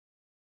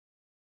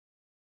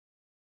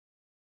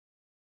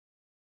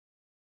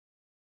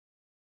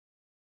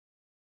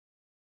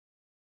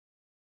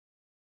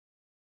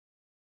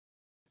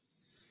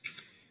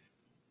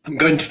I'm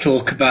going to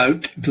talk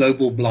about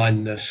global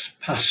blindness,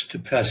 past to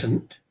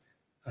present,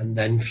 and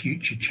then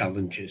future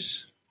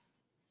challenges.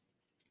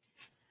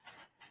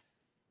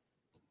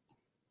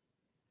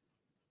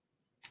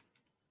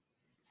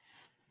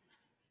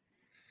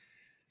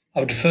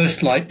 I would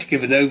first like to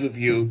give an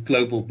overview of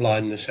global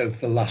blindness over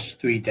the last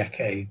 3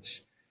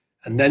 decades,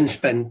 and then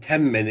spend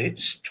 10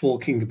 minutes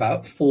talking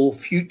about 4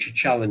 future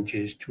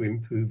challenges to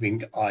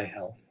improving eye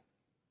health.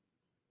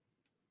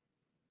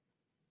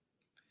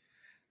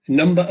 The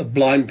number of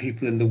blind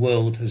people in the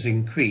world has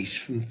increased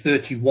from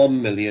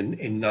 31 million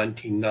in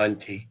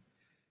 1990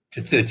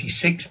 to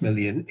 36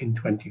 million in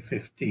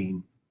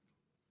 2015,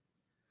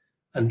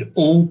 and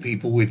all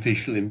people with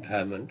visual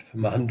impairment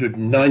from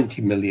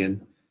 190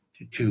 million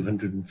to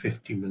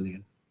 250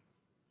 million.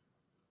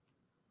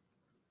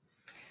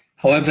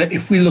 However,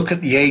 if we look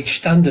at the age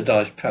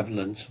standardized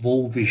prevalence of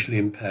all visually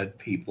impaired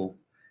people,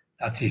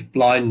 that is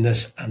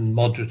blindness and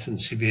moderate and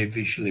severe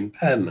visual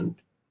impairment,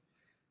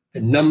 the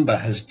number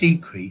has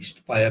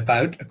decreased by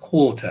about a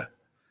quarter,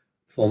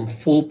 from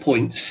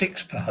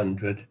 4.6 per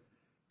 100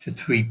 to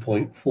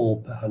 3.4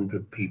 per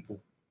 100 people.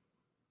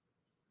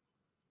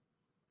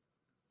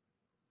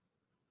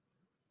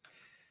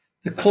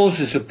 The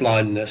causes of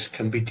blindness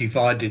can be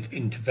divided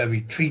into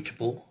very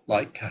treatable,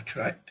 like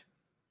cataract,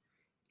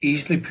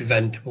 easily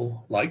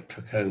preventable, like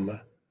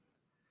trachoma,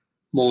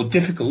 more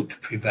difficult to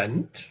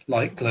prevent,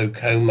 like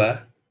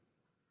glaucoma,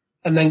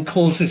 and then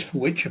causes for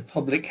which a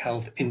public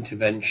health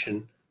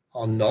intervention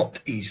are not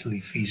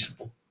easily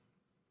feasible.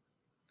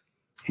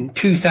 In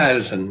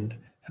 2000,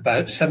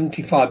 about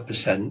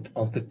 75%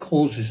 of the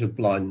causes of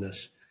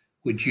blindness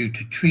were due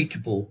to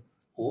treatable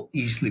or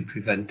easily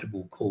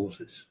preventable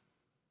causes.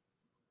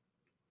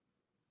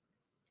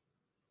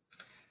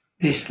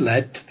 This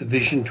led to the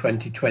Vision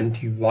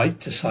 2020 Right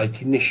to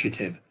Sight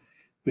initiative,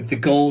 with the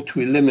goal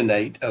to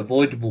eliminate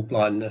avoidable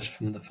blindness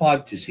from the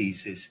 5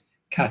 diseases: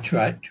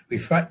 cataract,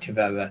 refractive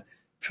error,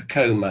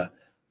 trachoma,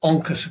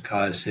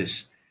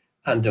 onchocerciasis,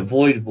 and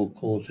avoidable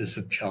causes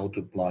of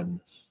childhood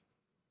blindness.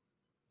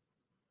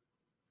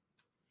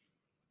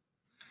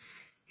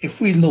 If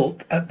we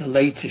look at the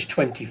latest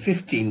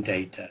 2015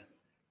 data,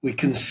 we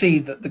can see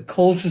that the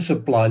causes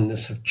of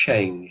blindness have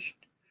changed,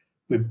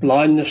 with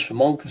blindness from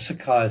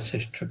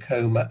onchocerciasis,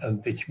 trachoma,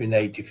 and vitamin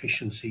A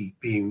deficiency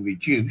being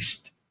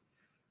reduced,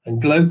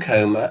 and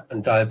glaucoma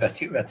and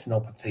diabetic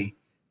retinopathy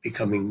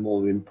becoming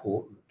more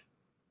important.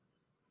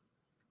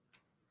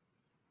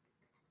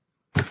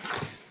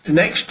 The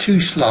next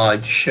 2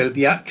 slides show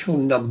the actual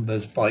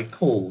numbers by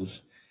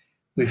cause,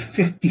 with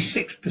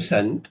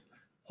 56%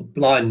 of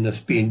blindness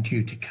being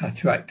due to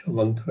cataract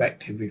or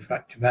uncorrected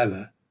refractive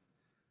error,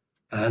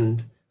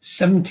 and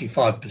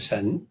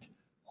 75%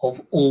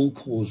 of all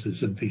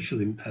causes of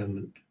visual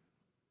impairment.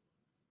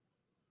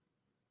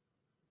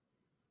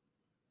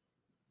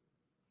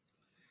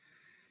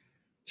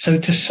 So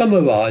to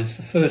summarize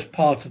the first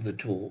part of the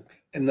talk,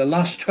 in the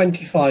last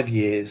 25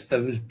 years,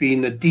 there has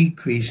been a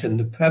decrease in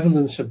the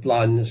prevalence of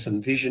blindness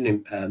and vision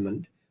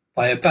impairment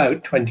by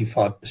about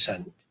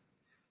 25%,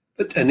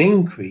 but an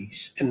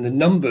increase in the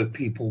number of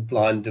people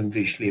blind and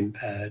visually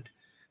impaired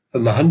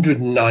from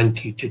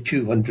 190 to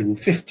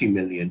 250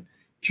 million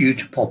due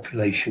to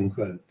population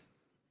growth.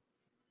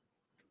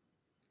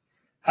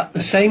 At the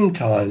same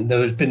time,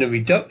 there has been a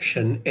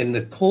reduction in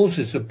the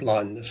causes of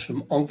blindness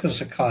from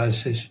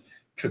onchocerciasis,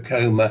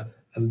 trachoma,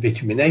 and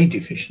vitamin A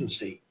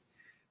deficiency,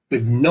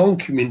 with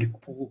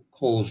non-communicable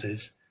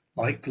causes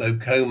like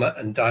glaucoma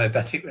and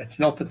diabetic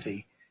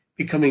retinopathy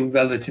becoming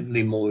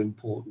relatively more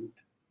important.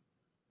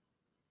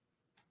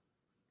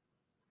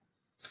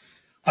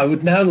 I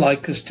would now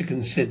like us to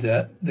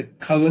consider the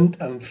current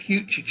and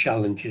future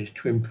challenges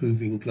to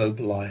improving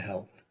global eye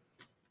health.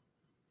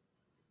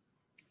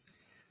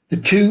 The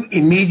 2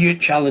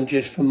 immediate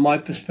challenges from my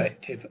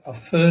perspective are,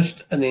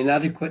 first, an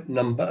inadequate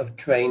number of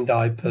trained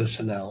eye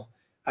personnel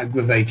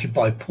aggravated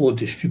by poor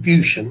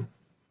distribution,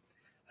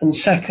 and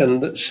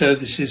second, that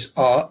services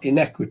are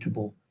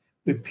inequitable,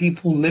 with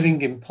people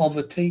living in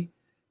poverty,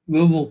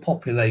 rural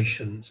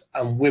populations,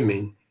 and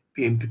women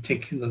being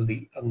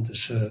particularly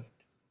underserved.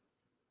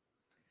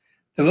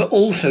 There are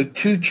also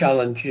 2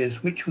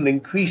 challenges which will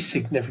increase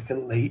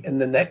significantly in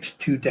the next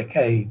 2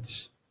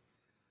 decades.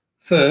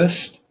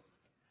 First,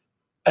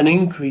 an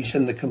increase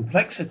in the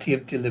complexity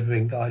of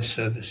delivering eye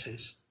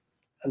services,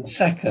 and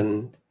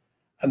second,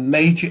 a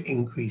major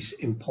increase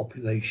in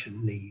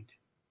population need.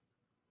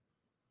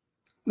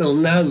 We'll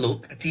now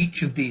look at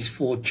each of these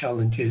 4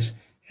 challenges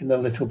in a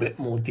little bit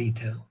more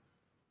detail.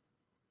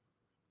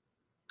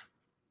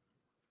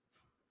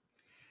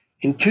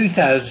 In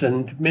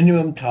 2000,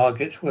 minimum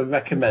targets were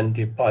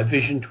recommended by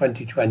Vision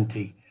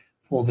 2020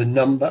 for the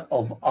number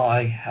of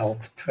eye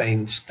health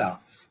trained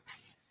staff.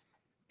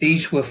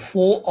 These were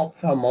 4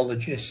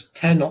 ophthalmologists,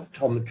 10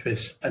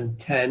 optometrists, and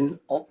 10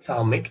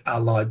 ophthalmic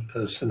allied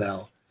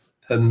personnel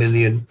per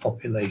million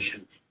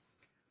population.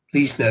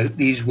 Please note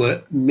these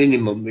were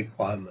minimum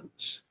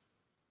requirements.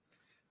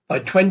 By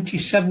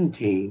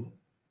 2017,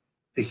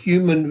 the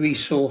human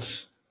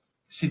resource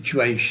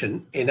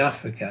situation in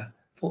Africa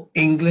for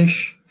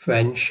English,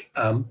 French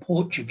and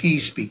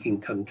Portuguese-speaking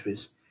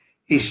countries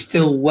is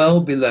still well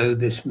below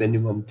this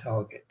minimum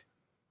target.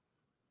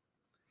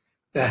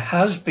 There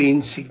has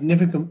been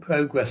significant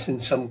progress in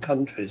some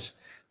countries,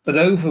 but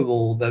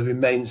overall there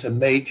remains a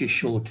major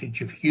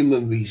shortage of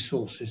human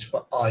resources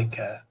for eye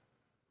care.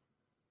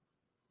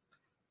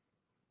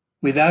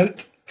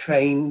 Without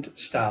trained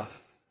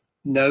staff,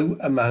 no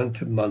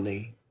amount of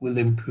money will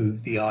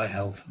improve the eye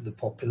health of the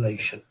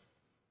population.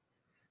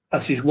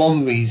 That is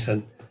one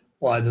reason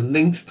why the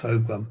LINKS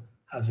programme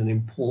has an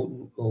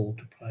important role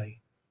to play.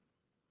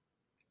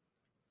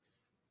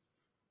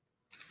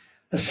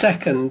 A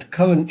second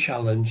current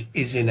challenge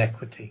is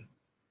inequity.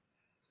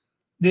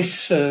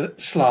 This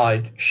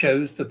slide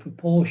shows the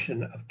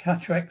proportion of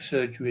cataract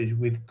surgeries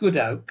with good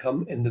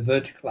outcome in the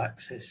vertical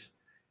axis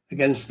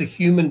against the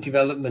Human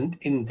Development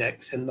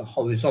Index in the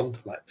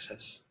horizontal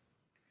axis.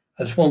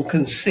 As one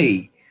can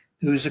see,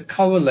 there is a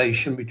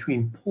correlation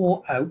between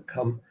poor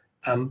outcome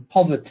and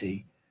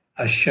poverty,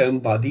 as shown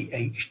by the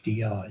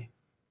HDI.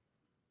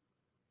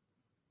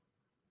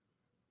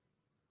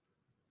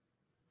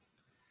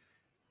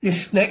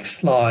 This next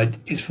slide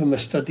is from a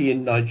study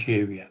in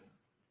Nigeria.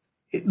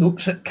 It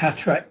looks at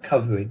cataract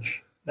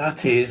coverage,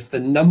 that is, the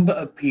number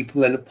of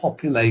people in a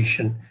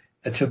population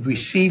that have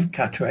received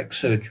cataract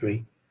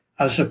surgery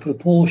as a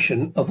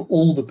proportion of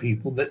all the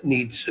people that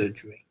need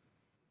surgery.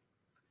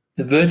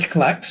 The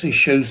vertical axis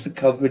shows the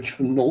coverage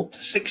from 0 to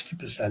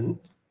 60%.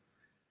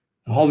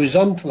 The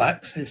horizontal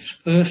axis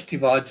first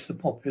divides the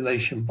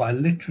population by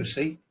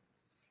literacy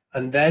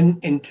and then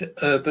into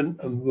urban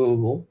and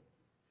rural,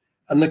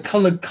 and the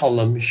coloured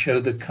columns show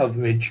the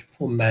coverage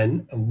for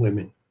men and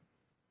women.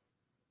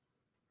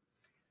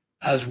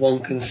 As one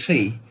can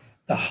see,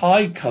 the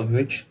high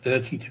coverage,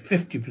 30 to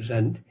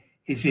 50%,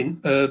 is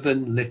in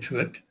urban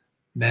literate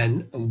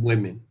men and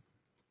women,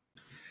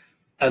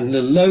 and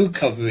the low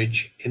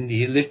coverage in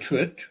the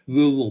illiterate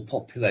rural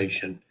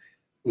population,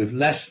 with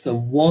less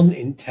than 1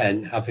 in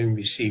 10 having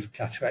received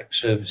cataract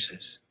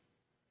services.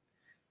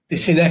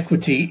 This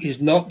inequity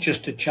is not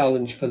just a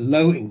challenge for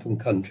low-income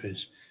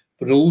countries,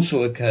 but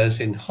also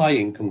occurs in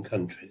high-income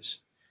countries.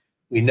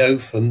 We know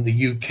from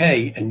the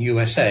UK and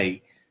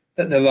USA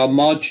that there are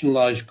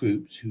marginalised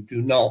groups who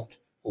do not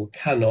or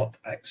cannot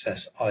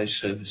access eye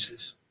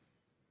services.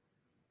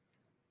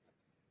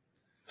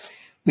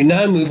 We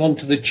now move on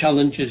to the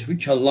challenges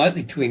which are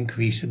likely to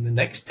increase in the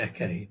next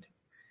decade.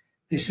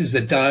 This is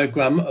a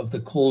diagram of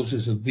the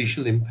causes of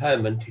visual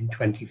impairment in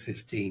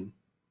 2015.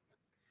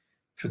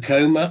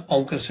 Trachoma,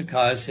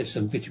 onchocerciasis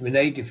and vitamin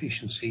A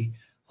deficiency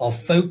are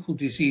focal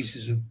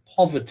diseases of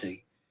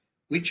poverty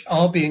which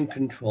are being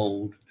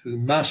controlled through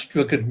mass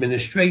drug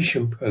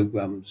administration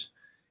programs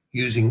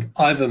using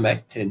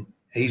ivermectin,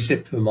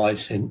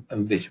 azithromycin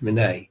and vitamin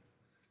A,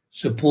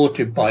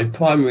 supported by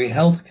primary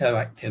healthcare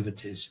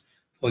activities,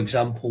 for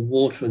example,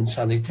 water and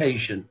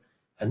sanitation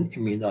and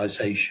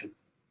immunisation.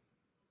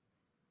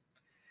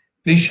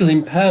 Visual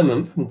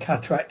impairment from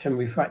cataract and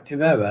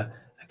refractive error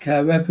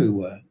occur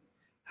everywhere.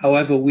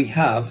 However, we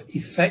have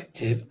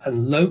effective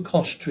and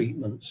low-cost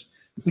treatments,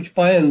 which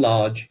by and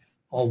large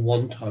are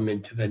one-time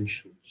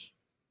interventions.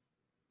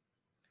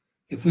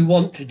 If we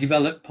want to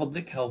develop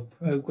public health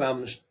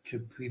programs to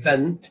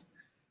prevent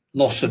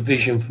loss of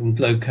vision from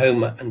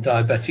glaucoma and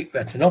diabetic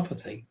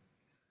retinopathy,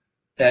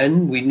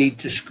 then we need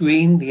to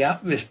screen the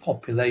at-risk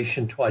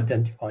population to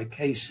identify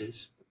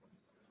cases,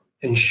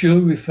 ensure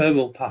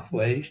referral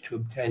pathways to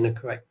obtain a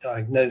correct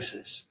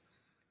diagnosis,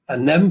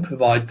 and then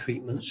provide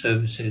treatment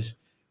services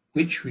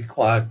which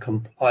require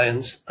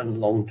compliance and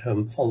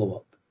long-term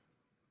follow-up.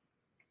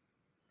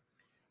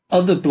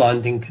 Other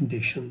blinding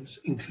conditions,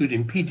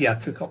 including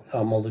pediatric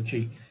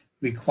ophthalmology,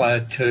 require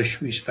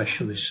tertiary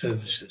specialist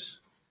services.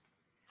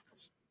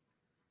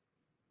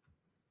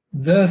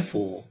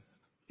 Therefore,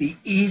 the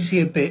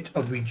easier bit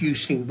of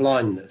reducing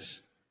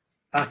blindness,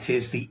 that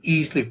is, the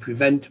easily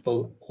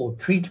preventable or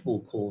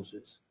treatable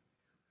causes,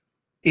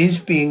 is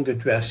being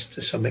addressed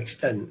to some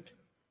extent.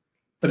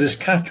 But as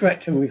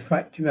cataract and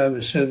refractive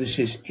error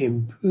services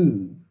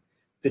improve,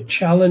 the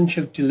challenge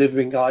of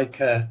delivering eye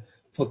care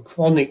for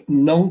chronic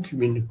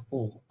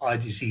non-communicable eye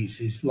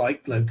diseases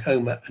like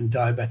glaucoma and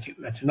diabetic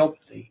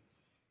retinopathy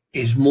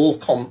is more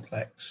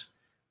complex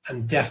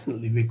and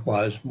definitely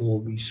requires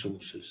more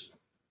resources.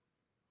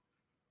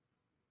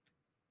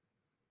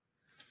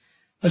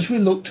 As we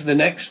look to the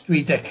next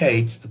 3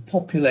 decades, the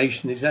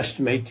population is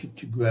estimated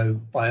to grow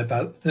by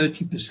about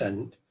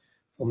 30%,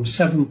 from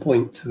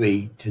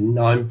 7.3 to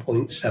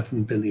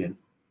 9.7 billion.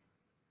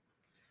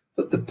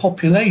 But the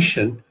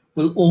population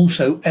will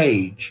also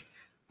age,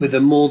 with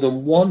a more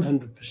than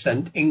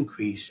 100%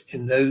 increase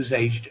in those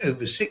aged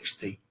over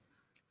 60,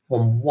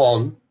 from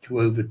 1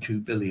 to over 2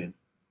 billion.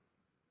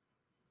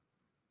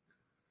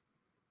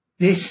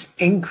 This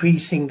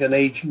increasing and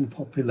aging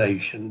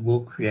population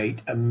will create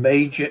a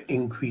major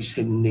increase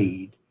in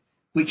need,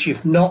 which,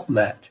 if not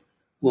met,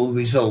 will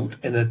result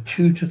in a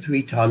 2 to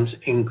 3 times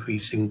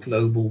increase in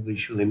global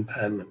visual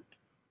impairment.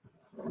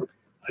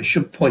 I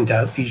should point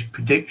out these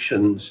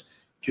predictions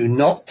do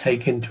not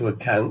take into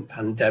account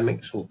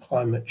pandemics or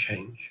climate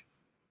change.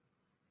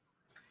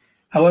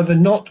 However,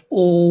 not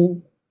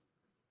all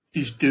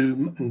is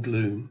doom and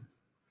gloom.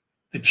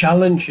 The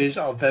challenges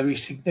are very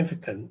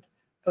significant,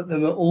 but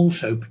there are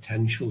also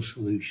potential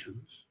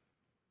solutions.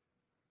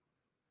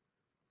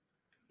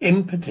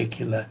 In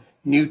particular,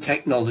 new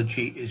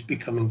technology is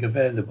becoming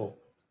available.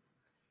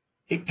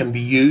 It can be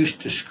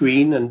used to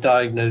screen and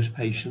diagnose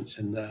patients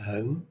in their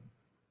home.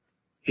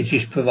 It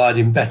is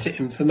providing better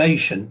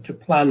information to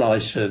plan eye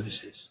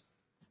services.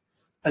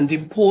 And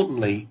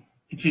importantly,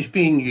 it is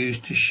being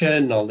used to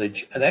share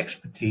knowledge and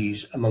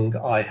expertise among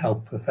eye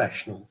health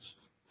professionals.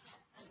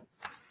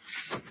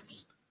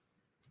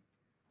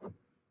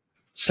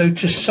 So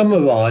to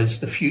summarise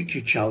the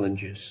future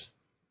challenges,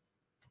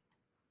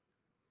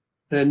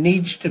 there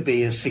needs to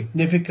be a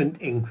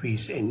significant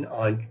increase in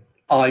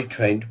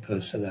eye-trained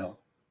personnel.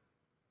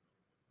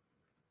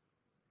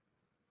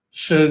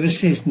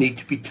 Services need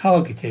to be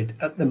targeted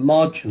at the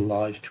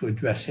marginalised to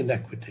address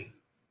inequity.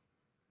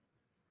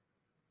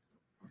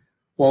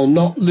 While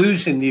not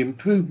losing the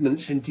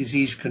improvements in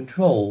disease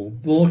control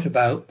brought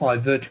about by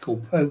vertical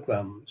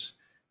programmes,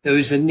 there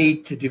is a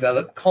need to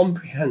develop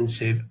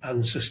comprehensive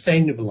and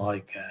sustainable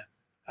eye care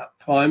at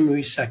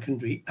primary,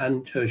 secondary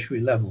and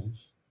tertiary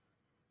levels.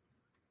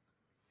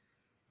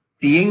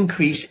 The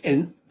increase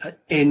in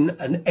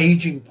an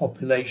ageing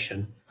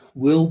population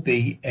will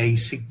be a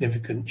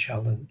significant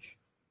challenge.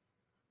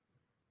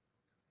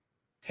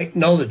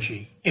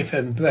 Technology, if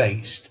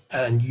embraced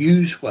and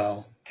used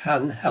well,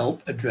 can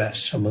help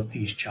address some of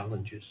these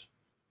challenges.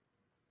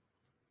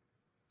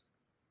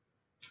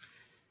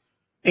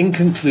 In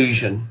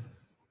conclusion,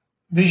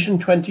 Vision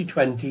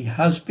 2020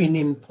 has been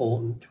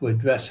important to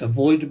address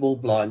avoidable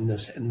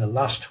blindness in the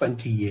last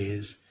 20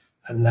 years,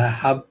 and there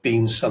have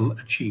been some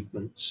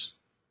achievements.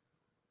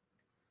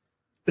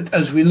 But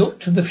as we look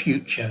to the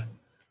future,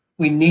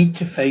 we need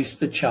to face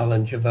the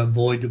challenge of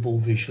avoidable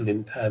visual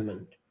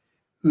impairment,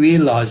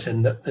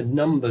 realizing that the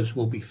numbers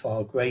will be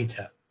far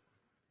greater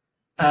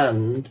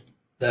and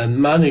their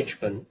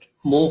management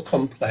more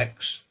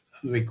complex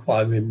and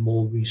requiring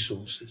more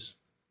resources.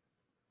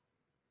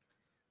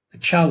 The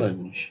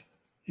challenge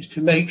is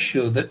to make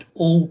sure that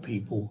all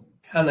people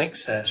can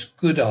access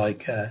good eye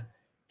care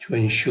to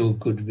ensure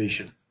good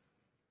vision.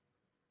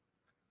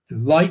 The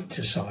right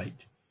to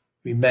sight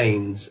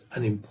remains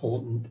an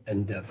important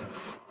endeavour.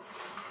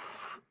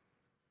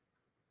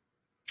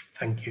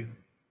 Thank you.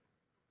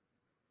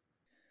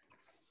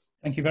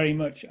 Thank you very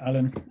much,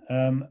 Alan.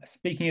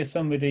 Speaking as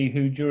somebody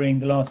who during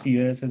the last few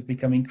years has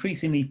become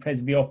increasingly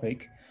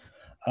presbyopic,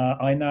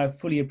 I now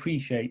fully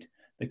appreciate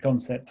the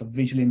concept of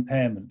visual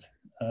impairment.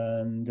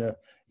 And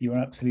you're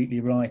absolutely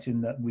right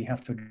in that we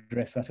have to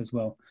address that as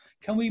well.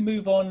 Can we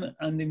move on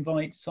and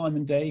invite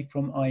Simon Day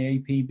from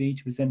IAPB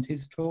to present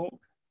his talk?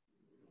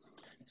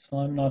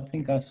 Simon, I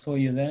think I saw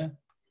you there.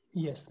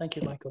 Yes, thank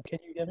you, Michael. Can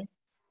you hear me?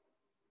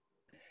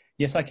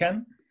 Yes, I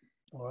can.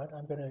 All right,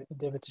 I'm going to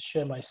endeavour to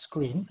share my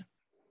screen.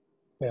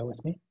 Bear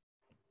with me.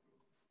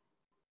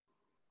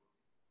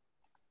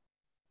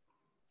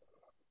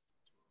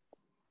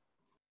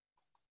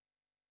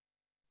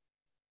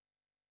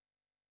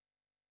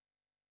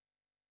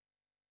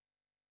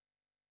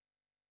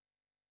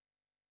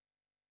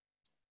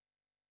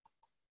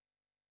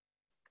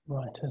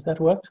 Right, has that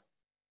worked?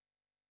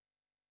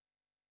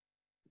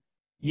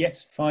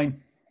 Yes,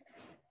 fine.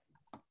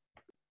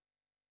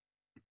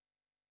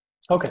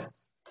 Okay.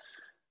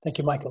 Thank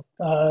you, Michael.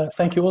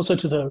 Thank you also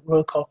to the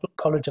Royal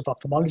College of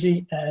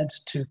Ophthalmology and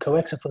to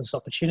COECSA for this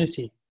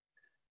opportunity.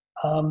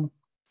 The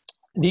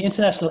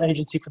International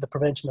Agency for the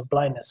Prevention of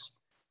Blindness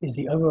is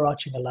the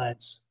overarching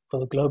alliance for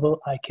the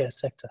global eye care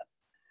sector.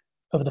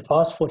 Over the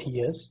past 40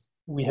 years,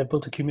 we have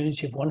built a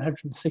community of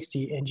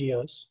 160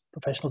 NGOs,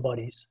 professional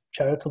bodies,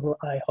 charitable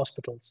eye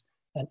hospitals,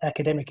 and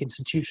academic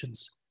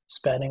institutions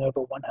spanning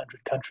over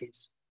 100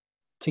 countries.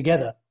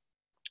 Together,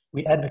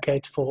 we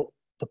advocate for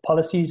the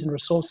policies and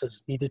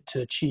resources needed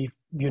to achieve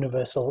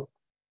universal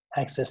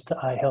access to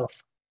eye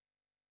health.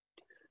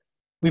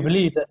 We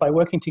believe that by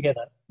working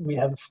together, we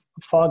have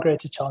far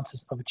greater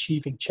chances of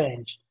achieving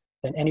change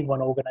than any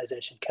one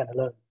organization can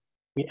alone.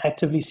 We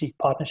actively seek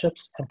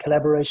partnerships and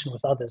collaboration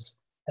with others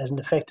as an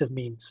effective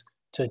means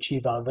to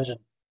achieve our vision.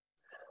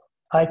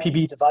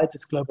 IPB divides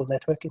its global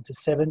network into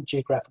 7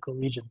 geographical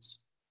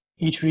regions.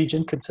 Each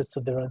region consists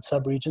of their own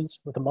sub-regions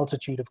with a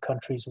multitude of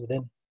countries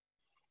within.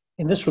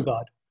 In this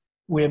regard,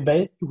 we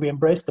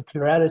embrace the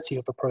plurality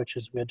of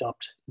approaches we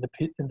adopt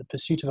in the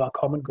pursuit of our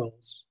common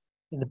goals,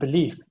 in the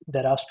belief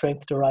that our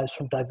strength derives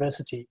from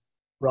diversity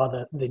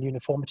rather than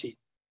uniformity.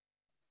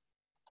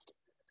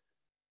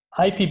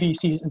 IPB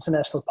sees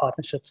international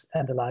partnerships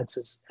and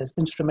alliances as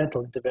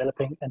instrumental in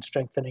developing and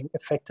strengthening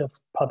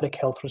effective public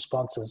health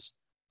responses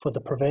for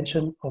the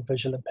prevention of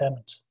visual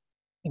impairment.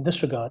 In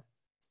this regard,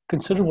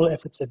 considerable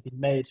efforts have been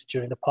made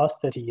during the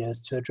past 30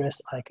 years to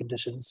address eye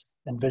conditions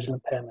and visual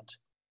impairment,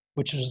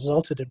 which has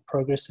resulted in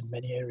progress in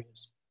many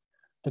areas.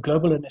 The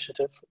Global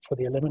Initiative for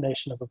the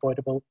Elimination of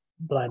Avoidable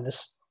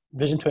Blindness,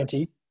 Vision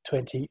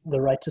 2020,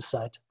 The Right to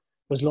Sight,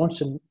 was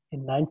launched in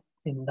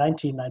in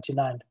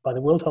 1999 by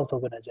the World Health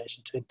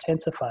Organization to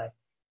intensify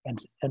and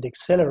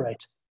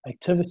accelerate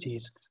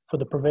activities for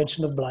the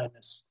prevention of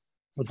blindness,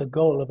 with the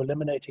goal of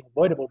eliminating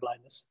avoidable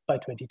blindness by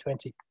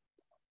 2020.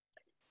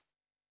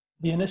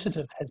 The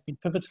initiative has been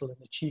pivotal in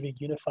achieving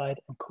unified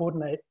and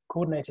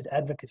coordinated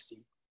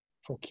advocacy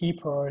for key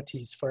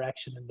priorities for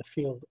action in the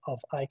field of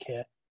eye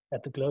care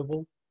at the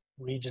global,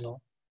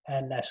 regional,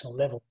 and national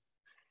level.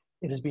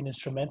 It has been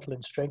instrumental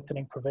in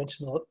strengthening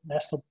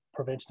national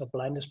prevention of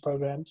blindness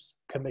programs,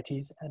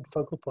 committees, and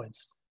focal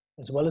points,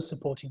 as well as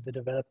supporting the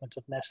development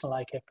of national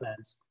eye care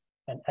plans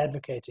and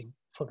advocating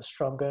for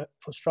stronger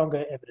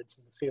evidence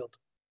in the field.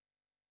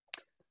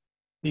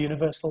 The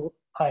Universal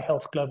Eye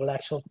Health Global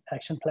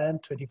Action Plan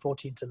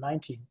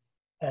 2014-19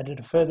 added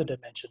a further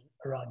dimension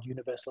around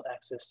universal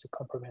access to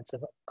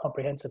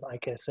comprehensive eye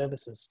care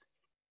services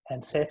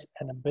and set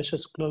an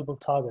ambitious global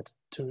target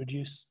to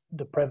reduce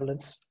the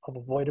prevalence of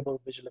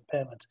avoidable visual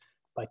impairment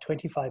by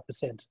 25%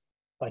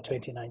 by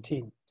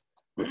 2019.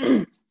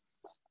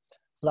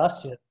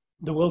 Last year,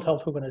 the World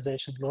Health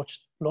Organization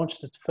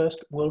launched its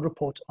first World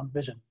Report on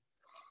Vision.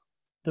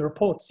 The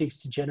report seeks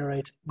to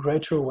generate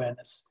greater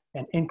awareness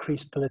and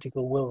increase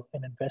political will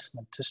and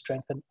investment to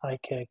strengthen eye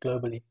care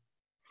globally.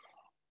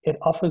 It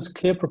offers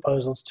clear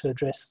proposals to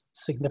address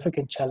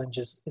significant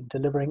challenges in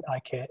delivering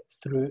eye care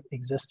through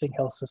existing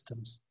health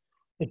systems.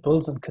 It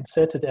builds on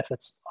concerted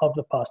efforts of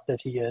the past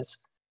 30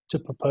 years to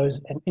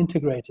propose an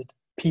integrated,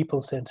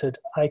 people-centered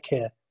eye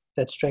care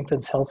that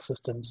strengthens health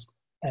systems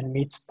and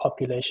meets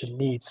population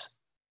needs.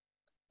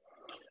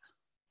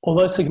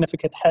 Although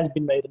significant has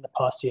been made in the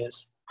past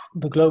years,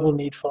 the global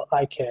need for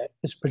eye care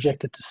is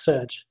projected to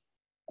surge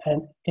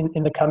and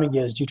in the coming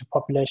years due to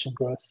population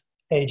growth,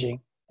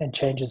 aging, and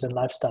changes in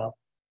lifestyle.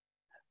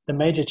 The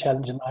major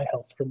challenge in eye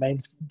health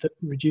remains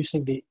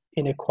reducing the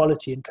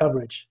inequality in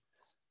coverage.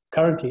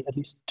 Currently, at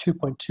least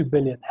 2.2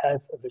 billion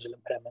have a visual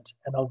impairment,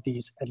 and of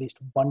these, at least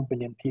 1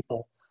 billion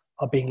people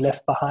are being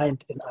left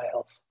behind in eye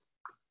health.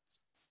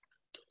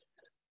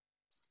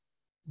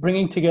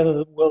 Bringing together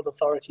the world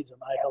authorities on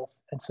eye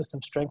health and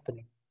system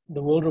strengthening,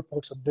 the World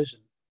Report on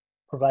Vision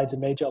provides a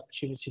major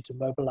opportunity to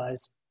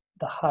mobilize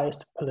the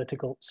highest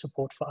political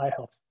support for eye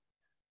health.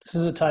 This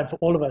is a time for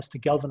all of us to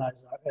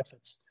galvanize our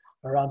efforts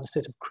around a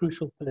set of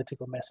crucial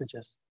political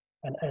messages.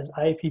 And as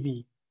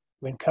IAPB,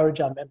 we encourage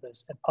our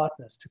members and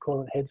partners to call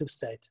on heads of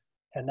state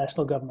and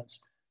national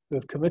governments who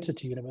have committed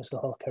to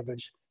universal health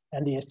coverage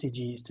and the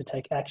SDGs to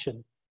take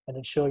action and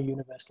ensure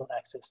universal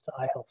access to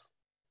eye health.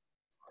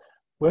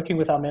 Working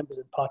with our members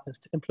and partners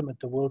to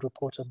implement the World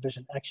Report on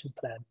Vision Action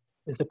Plan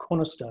is the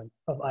cornerstone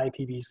of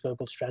IAPB's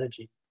global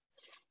strategy.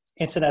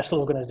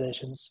 International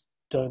organizations,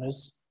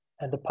 donors,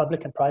 and the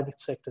public and private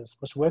sectors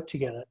must work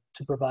together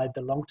to provide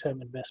the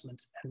long-term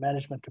investment and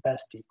management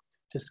capacity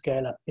to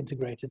scale up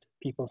integrated,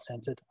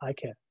 people-centered eye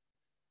care.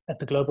 At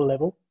the global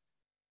level,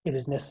 it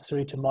is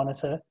necessary to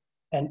monitor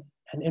and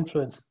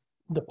influence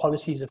the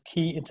policies of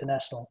key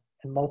international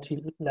and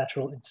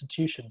multilateral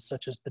institutions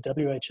such as the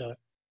WHO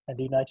and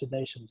the United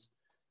Nations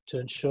to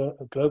ensure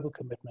a global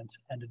commitment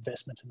and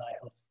investment in eye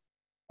health.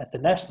 At the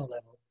national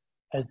level,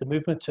 as the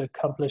movement to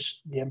accomplish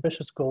the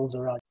ambitious goals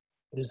around,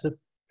 it is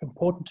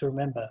important to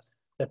remember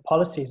that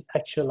policy is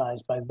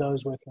actualized by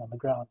those working on the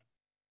ground.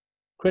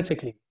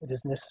 Critically, it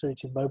is necessary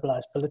to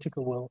mobilize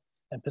political will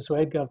and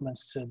persuade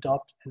governments to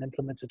adopt and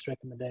implement its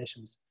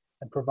recommendations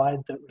and provide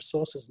the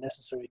resources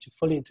necessary to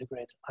fully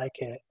integrate eye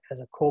care as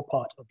a core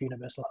part of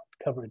universal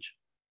health coverage.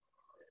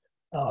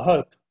 Our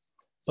hope,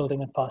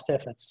 building on past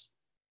efforts,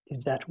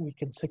 is that we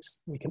can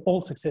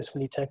all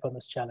successfully take on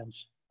this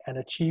challenge and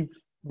achieve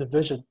the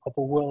vision of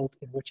a world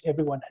in which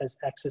everyone has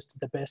access to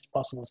the best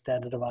possible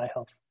standard of eye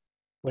health,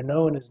 where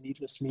no one is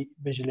needlessly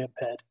visually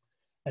impaired,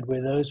 and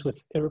where those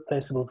with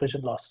irreplaceable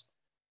vision loss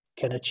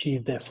can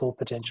achieve their full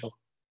potential.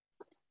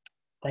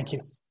 Thank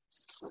you.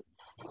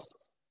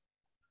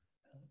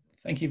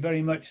 Thank you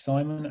very much,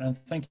 Simon, and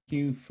thank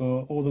you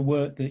for all the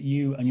work that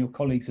you and your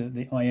colleagues at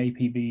the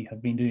IAPB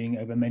have been doing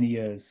over many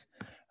years.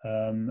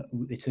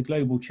 It's a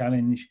global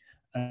challenge,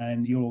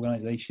 and your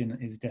organisation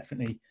is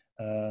definitely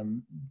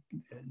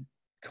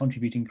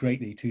contributing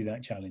greatly to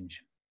that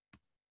challenge.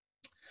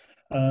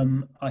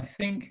 I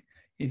think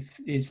if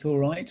it's all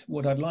right,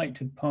 what I'd like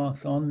to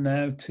pass on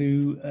now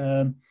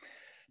to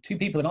two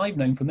people that I've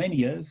known for many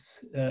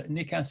years,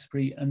 Nick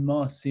Asprey and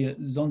Marcia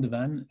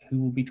Zondervan,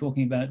 who will be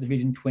talking about the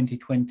Vision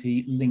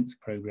 2020 Links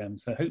programme.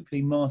 So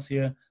hopefully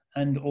Marcia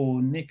and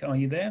or Nick, are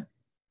you there?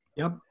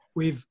 Yep,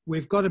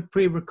 we've got a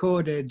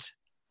pre-recorded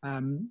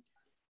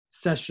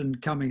session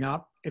coming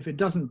up. If it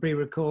doesn't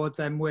pre-record,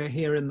 then we're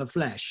here in the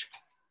flesh.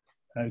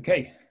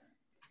 Okay.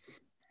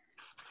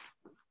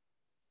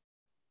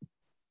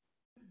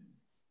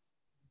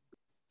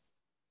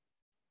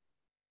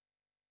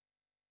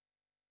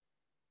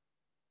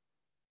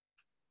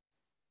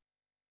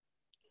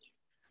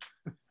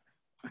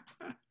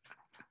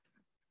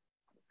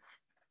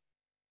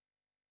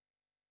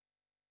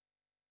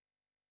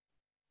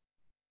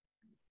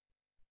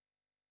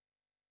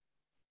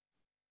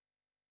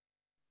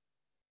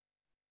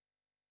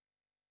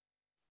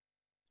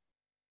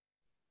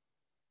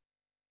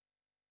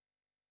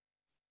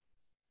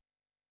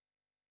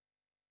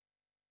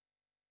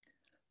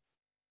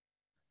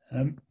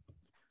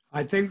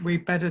 I think we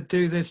better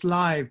do this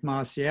live,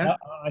 Marcia.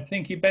 I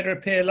think you better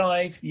appear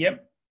live.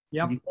 Yep.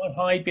 Yep. You can't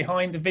hide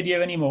behind the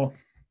video anymore.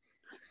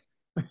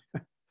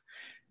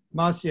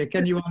 Marcia,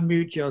 can you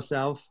unmute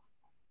yourself?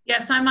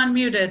 Yes, I'm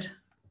unmuted.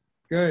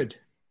 Good.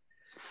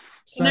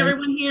 Can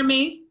everyone hear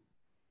me?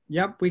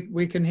 Yep,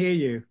 we can hear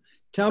you.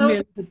 Tell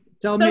me.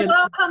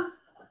 Welcome.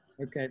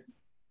 Okay.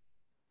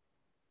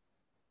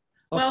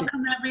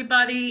 Welcome,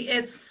 everybody.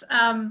 It's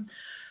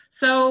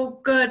so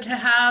good to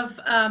have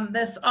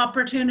this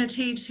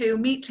opportunity to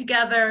meet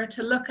together,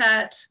 to look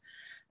at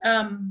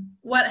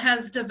what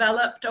has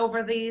developed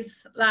over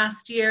these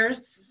last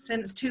years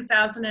since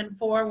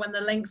 2004 when the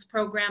LINKS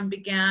program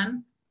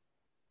began.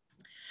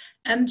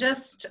 And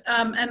just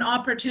an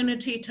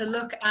opportunity to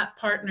look at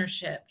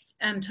partnerships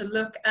and to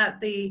look at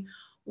the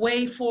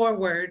way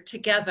forward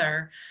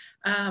together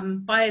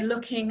by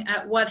looking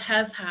at what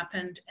has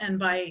happened, and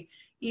by,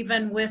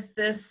 even with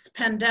this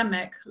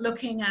pandemic,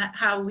 looking at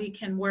how we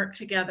can work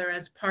together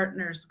as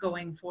partners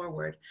going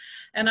forward.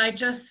 And I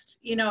just,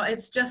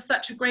 it's just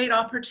such a great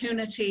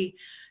opportunity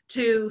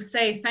to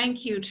say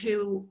thank you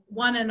to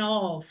one and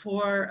all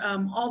for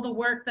all the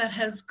work that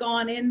has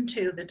gone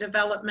into the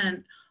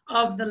development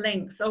of the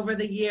links over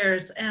the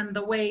years, and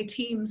the way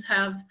teams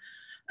have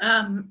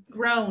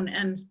grown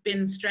and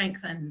been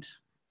strengthened.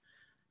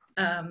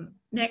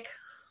 Nick?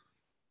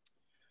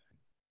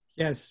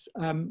 Yes,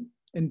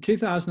 in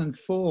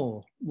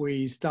 2004,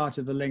 we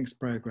started the LINKS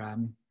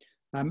program.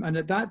 And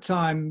at that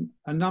time,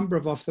 a number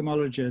of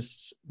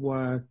ophthalmologists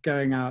were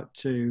going out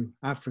to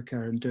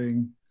Africa and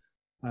doing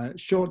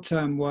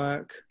short-term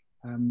work,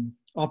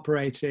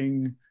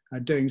 operating,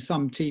 doing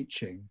some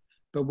teaching.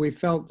 But we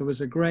felt there was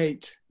a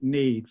great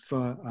need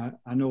for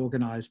an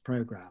organized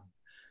program.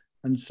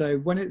 And so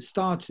when it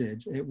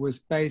started, it was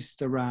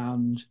based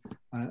around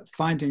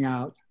finding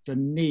out the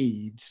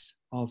needs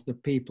of the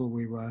people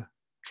we were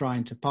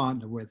trying to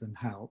partner with and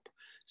help.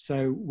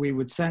 So we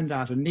would send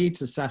out a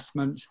needs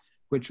assessment,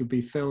 which would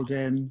be filled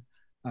in.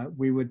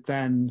 We would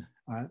then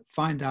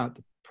find out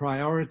the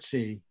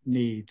priority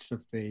needs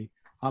of the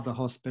other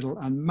hospital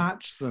and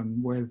match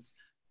them with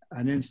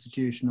an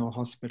institution or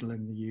hospital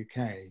in the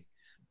UK.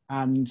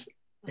 And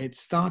it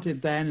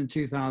started then in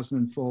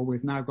 2004.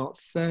 We've now got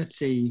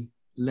 30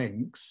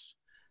 links,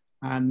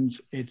 and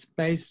it's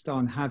based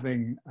on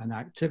having an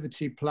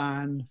activity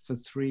plan for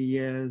 3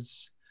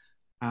 years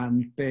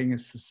and being a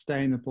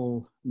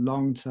sustainable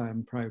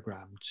long-term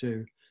program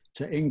to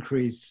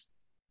increase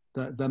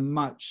the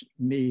much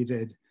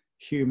needed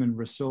human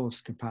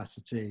resource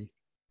capacity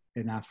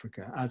in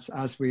Africa,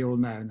 as we all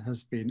know and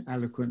has been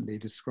eloquently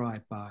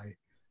described by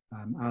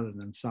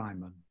Alan and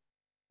Simon.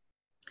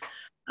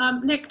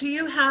 Nick, do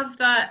you have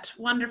that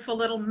wonderful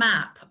little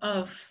map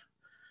of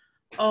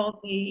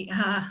all the,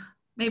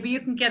 maybe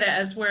you can get it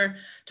as we're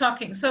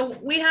talking. So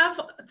we have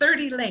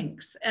 30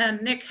 links,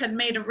 and Nick had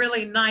made a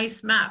really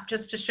nice map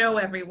just to show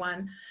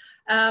everyone.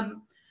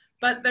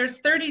 But there's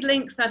 30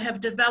 links that have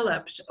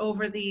developed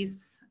over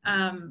these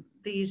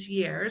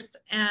years,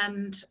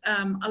 and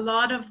a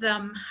lot of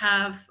them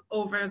have,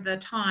 over the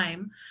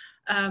time,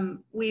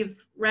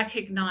 we've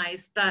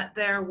recognized that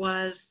there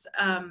was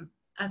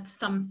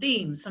some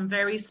themes, some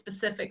very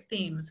specific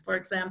themes. For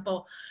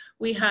example,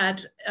 we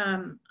had,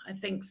 I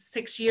think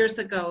 6 years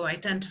ago,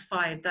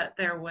 identified that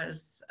there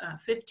was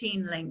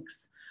 15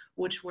 links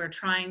which were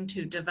trying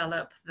to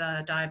develop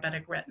the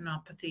diabetic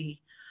retinopathy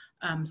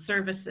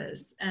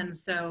services. And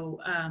so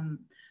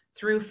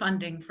through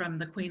funding from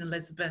the Queen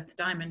Elizabeth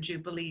Diamond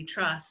Jubilee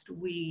Trust,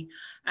 we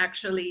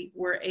actually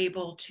were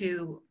able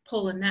to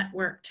pull a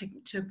network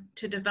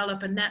to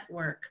develop a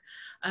network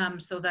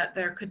so that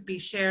there could be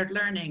shared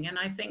learning. And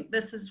I think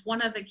this is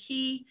one of the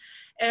key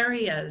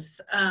areas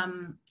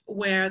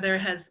where there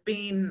has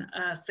been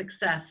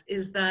success,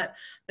 is that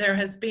there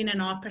has been an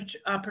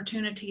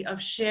opportunity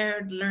of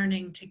shared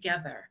learning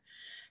together.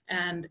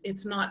 And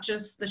it's not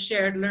just the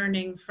shared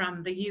learning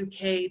from the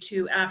UK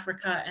to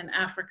Africa and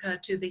Africa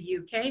to the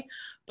UK,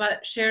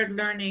 but shared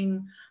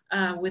learning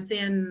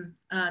within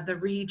the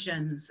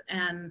regions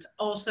and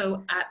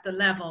also at the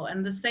level.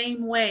 And the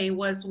same way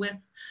was with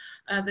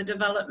the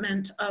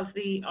development of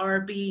the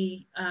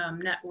RB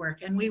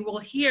network. And we will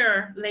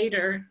hear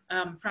later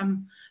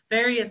from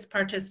various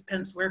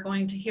participants. We're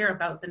going to hear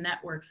about the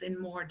networks in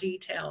more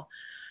detail.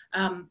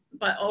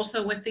 But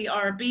also with the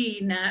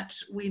RB net,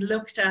 we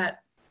looked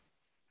at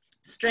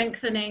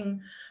strengthening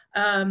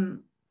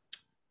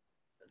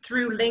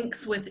through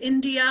links with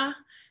India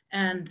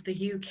and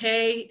the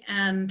UK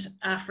and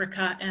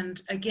Africa,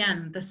 and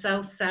again, the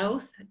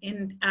South-South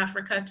in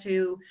Africa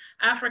to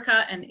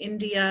Africa and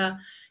India,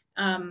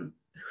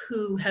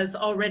 who has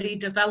already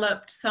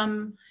developed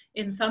some,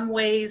 in some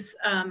ways,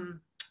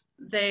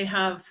 they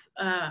have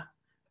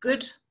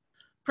good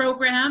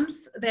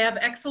programs, they have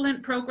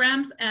excellent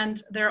programs,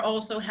 and they're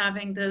also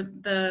having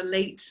the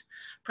late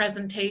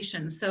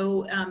presentation.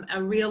 So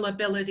a real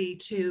ability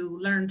to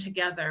learn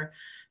together,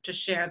 to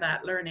share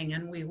that learning.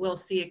 And we will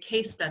see a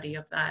case study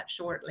of that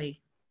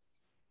shortly.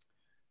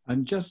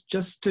 And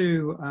just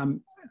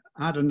to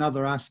add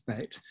another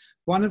aspect,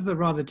 one of the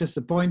rather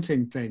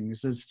disappointing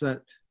things is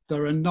that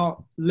there are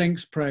not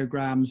links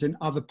programs in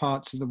other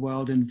parts of the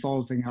world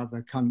involving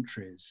other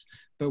countries.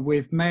 But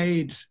we've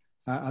made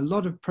a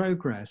lot of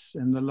progress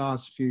in the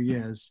last few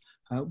years.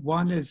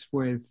 One is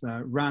with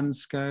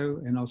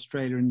RCOhpth in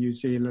Australia and New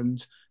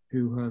Zealand,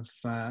 who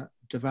have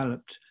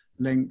developed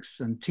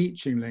links and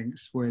teaching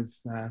links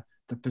with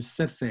the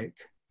Pacific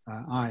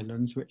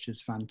Islands, which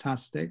is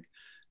fantastic.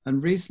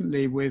 And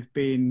recently we've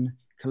been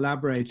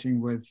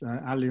collaborating with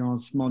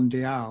Alliance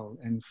Mondiale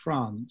in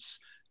France,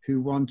 who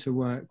want to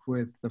work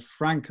with the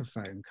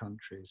Francophone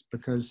countries,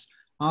 because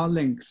our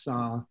links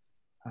are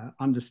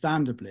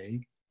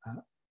understandably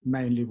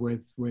mainly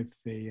with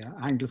the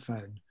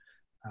Anglophone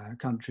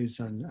countries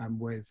and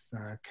with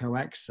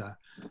COECSA.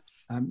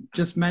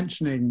 Just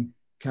mentioning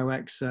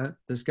COECSA,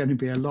 there's going to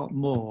be a lot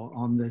more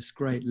on this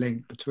great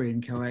link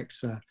between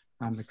COECSA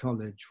and the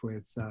college,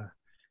 with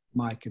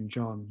Mike and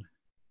John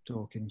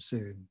talking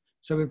soon.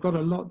 So we've got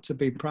a lot to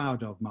be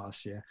proud of,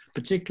 Marcia,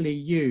 particularly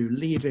you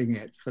leading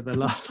it for the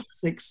last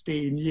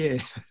 16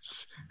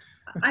 years.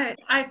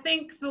 I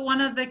think one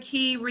of the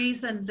key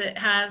reasons it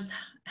has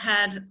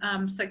had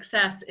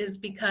success is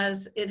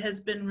because it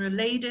has been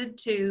related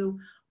to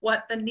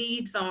what the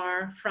needs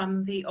are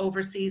from the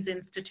overseas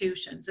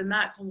institutions. And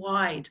that's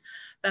wide.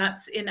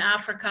 That's in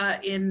Africa,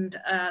 in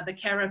the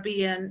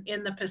Caribbean,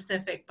 in the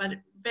Pacific, but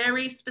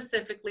very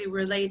specifically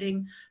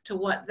relating to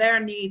what their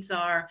needs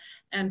are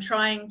and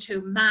trying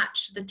to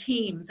match the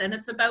teams. And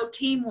it's about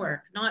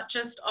teamwork, not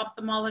just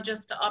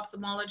ophthalmologist to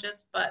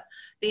ophthalmologist, but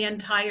the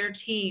entire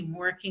team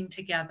working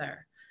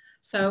together.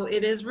 So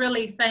it is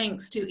really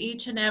thanks to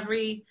each and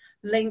every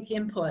link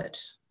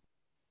input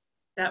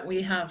that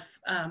we have,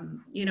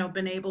 you know,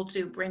 been able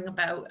to bring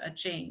about a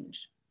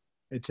change.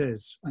 It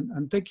is.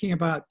 And thinking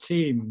about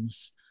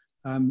teams,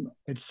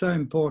 it's so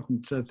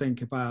important to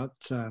think about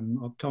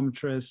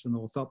optometrists and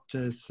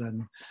orthoptists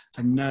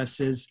and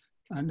nurses.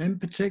 And in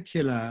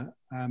particular,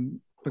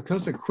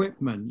 because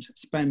equipment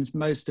spends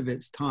most of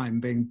its time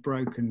being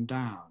broken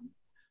down,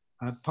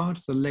 part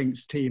of the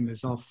links team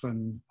is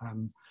often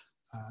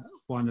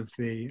one of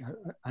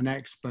an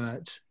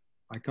expert,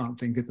 I can't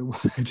think of the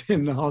word,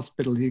 in the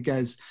hospital who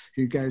goes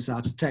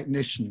out, a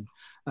technician,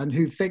 and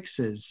who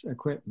fixes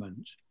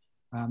equipment.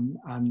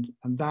 And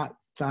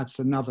that's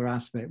another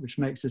aspect which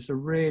makes this a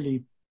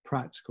really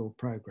practical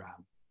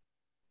program.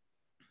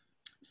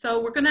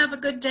 So we're going to have a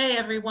good day,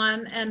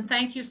 everyone, and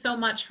thank you so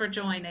much for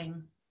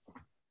joining.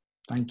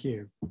 Thank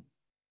you.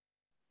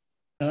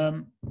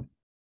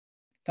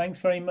 Thanks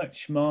very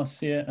much,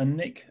 Marcia and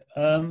Nick.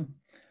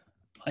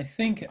 I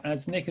think,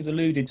 as Nick has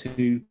alluded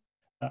to,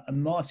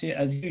 Marcia,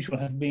 as usual,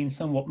 has been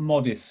somewhat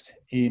modest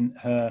in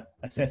her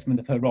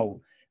assessment of her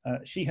role.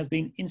 She has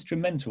been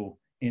instrumental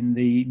in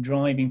the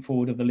driving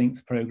forward of the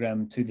LINKS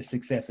program to the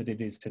success that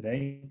it is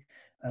today.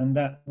 And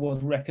that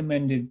was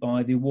recommended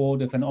by the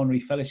award of an honorary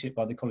fellowship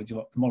by the College of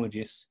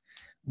Ophthalmologists,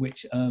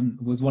 which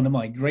was one of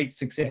my great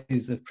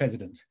successes as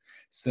president.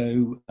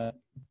 So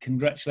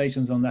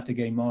congratulations on that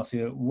again,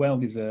 Marcia, well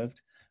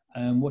deserved.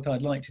 And what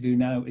I'd like to do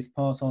now is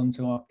pass on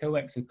to our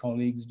COECSA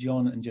colleagues,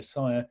 John and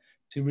Josiah,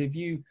 to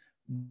review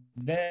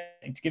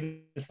to give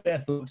us their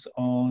thoughts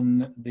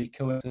on the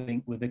COECSA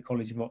link with the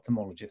College of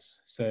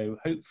Ophthalmologists. So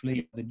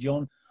hopefully either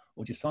John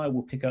or Josiah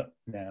will pick up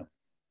now.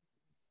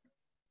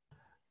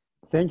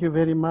 Thank you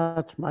very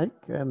much, Mike,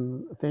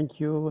 and thank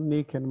you,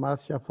 Nick and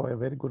Marcia, for a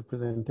very good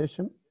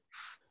presentation.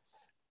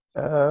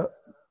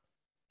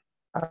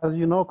 As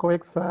you know,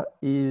 COECSA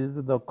is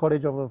the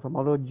College of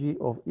Ophthalmology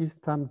of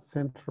Eastern,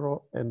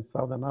 Central, and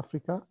Southern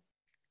Africa.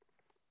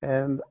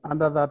 And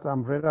under that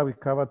umbrella, we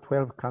cover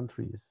 12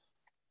 countries.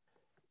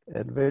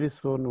 And very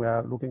soon, we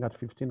are looking at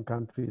 15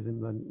 countries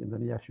in the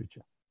near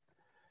future.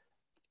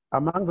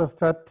 Among the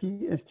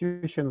 30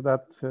 institutions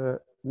that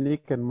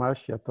Nick and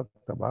Marcia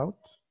talked about,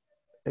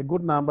 a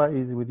good number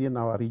is within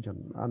our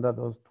region, under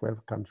those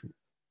 12 countries.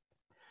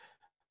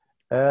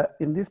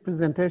 In this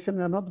presentation,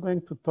 we are not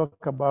going to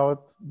talk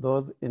about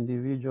those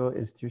individual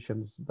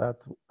institutions that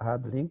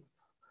had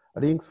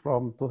links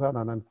from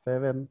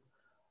 2007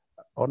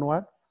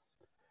 onwards.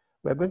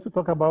 We're going to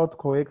talk about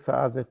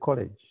COECSA as a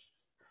college.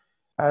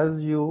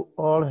 As you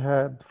all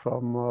heard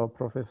from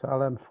Professor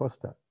Alan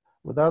Foster,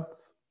 without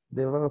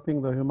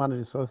developing the human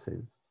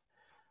resources,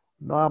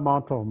 no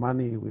amount of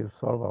money will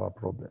solve our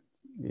problem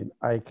in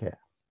eye care.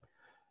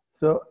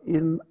 So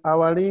in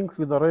our links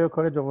with the Royal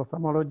College of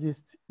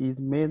Ophthalmologists is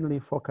mainly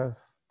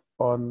focused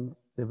on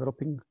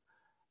developing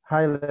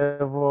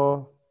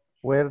high-level,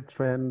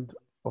 well-trained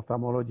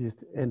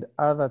ophthalmologists and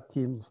other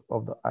teams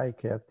of the eye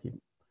care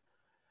team.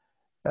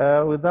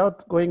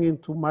 Without going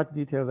into much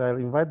detail, I'll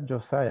invite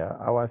Josiah,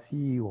 our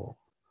CEO,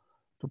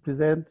 to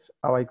present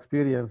our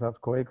experience as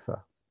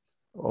COECSA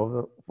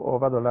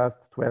over the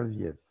last 12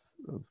 years,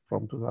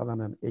 from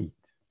 2008.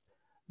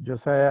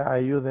 Josiah, are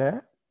you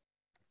there?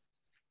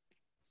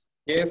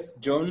 Yes,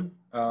 John.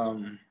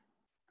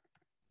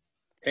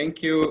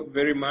 Thank you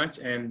very much,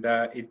 and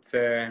it's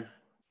a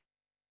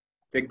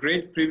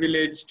great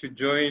privilege to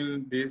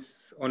join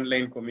this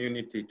online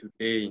community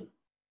today.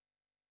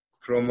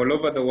 from all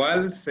over the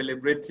world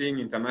celebrating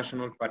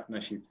international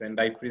partnerships. And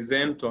I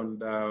present on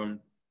the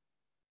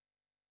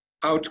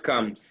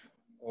outcomes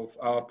of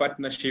our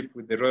partnership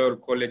with the Royal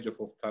College of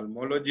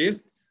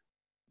Ophthalmologists,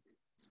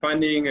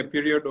 spanning a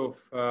period of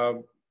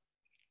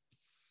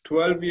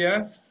 12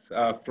 years,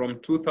 from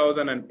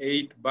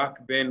 2008,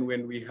 back then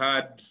when we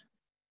had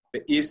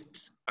the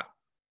East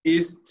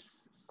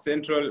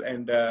Central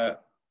and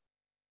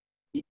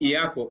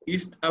IACO,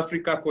 East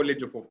Africa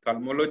College of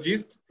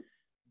Ophthalmologists,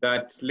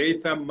 that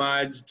later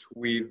merged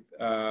with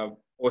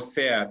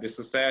OSEA, the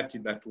society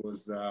that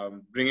was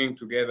bringing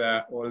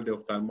together all the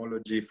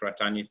ophthalmology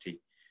fraternity.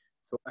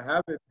 So I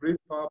have a brief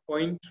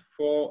PowerPoint,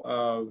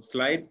 4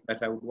 slides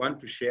that I would want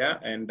to share,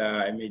 and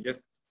I may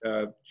just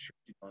shoot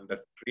it on the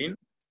screen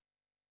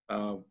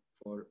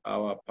for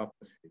our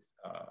purposes.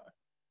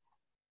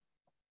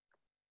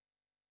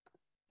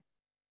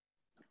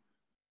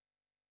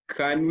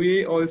 Can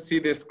we all see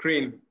the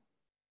screen?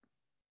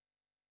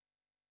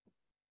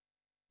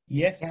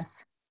 Yes.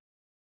 Yes.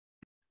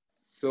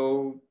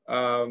 So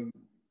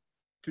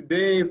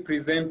today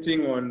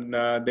presenting on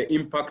the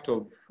impact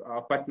of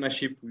our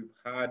partnership we've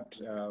had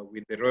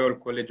with the Royal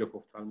College of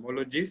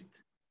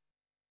Ophthalmologists.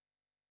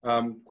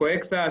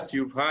 COECSA, as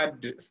you've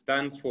heard,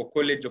 stands for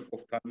College of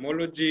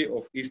Ophthalmology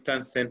of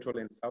Eastern, Central,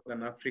 and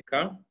Southern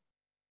Africa,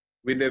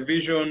 with a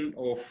vision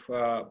of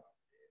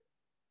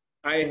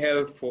eye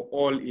health for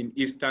all in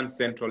Eastern,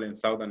 Central, and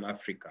Southern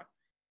Africa.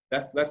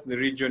 That's the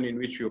region in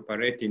which we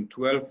operate in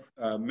 12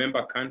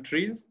 member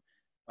countries,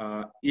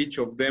 each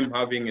of them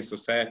having a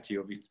society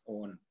of its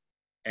own.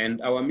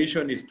 And our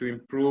mission is to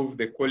improve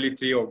the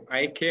quality of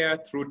eye care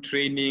through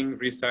training,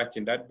 research,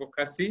 and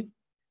advocacy,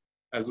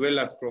 as well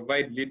as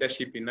provide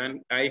leadership in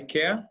eye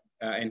care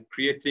and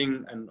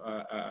creating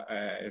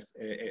a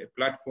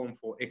platform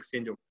for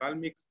exchange of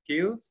ophthalmic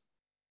skills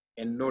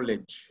and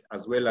knowledge,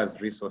 as well as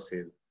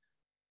resources.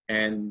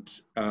 And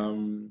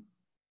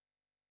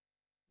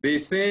they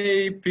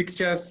say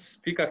pictures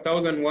speak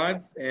 1,000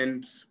 words,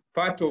 and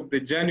part of the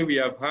journey we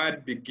have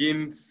had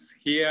begins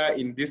here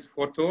in this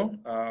photo.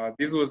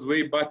 This was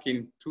way back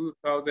in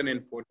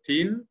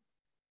 2014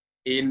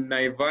 in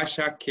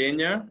Naivasha,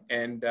 Kenya.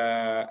 And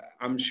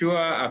I'm sure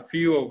a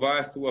few of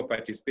us who are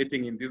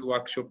participating in this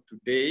workshop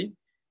today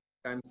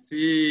can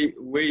see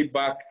way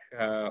back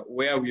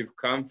where we've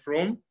come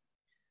from.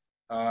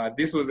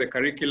 This was a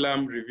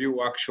curriculum review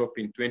workshop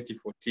in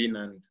 2014,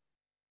 and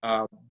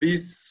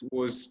this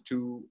was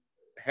to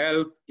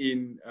help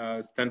in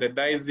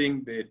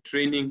standardizing the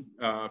training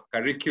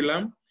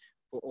curriculum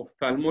for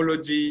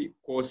ophthalmology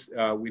course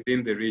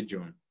within the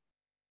region.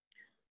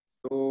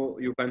 So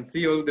you can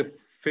see all the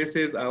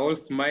faces are all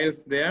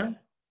smiles there.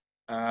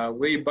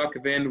 Way back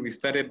then, we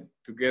started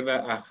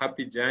together a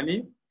happy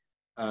journey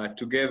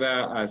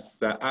together as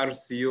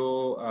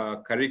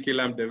RCO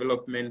curriculum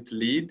development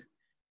lead,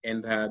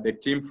 and the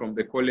team from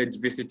the college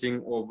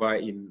visiting over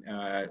in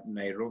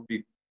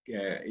Nairobi,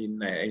 in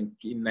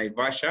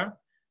Naivasha,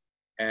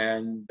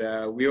 and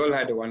we all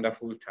had a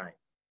wonderful time.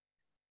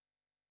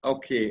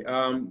 Okay,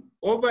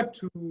 over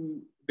to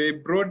the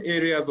broad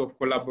areas of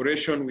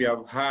collaboration we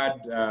have had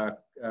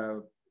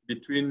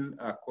between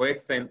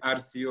COECSA and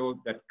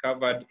RCO that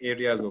covered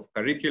areas of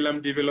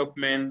curriculum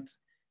development,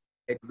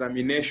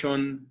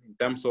 examination in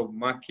terms of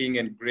marking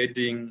and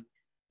grading.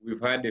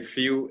 We've had a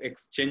few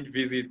exchange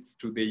visits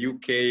to the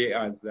UK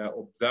as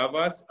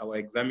observers. Our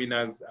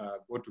examiners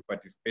go to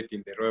participate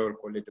in the Royal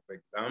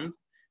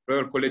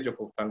College of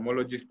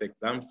Ophthalmologists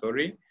exam,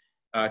 sorry.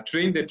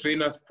 Train the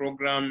trainers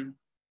program,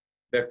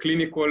 the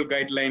clinical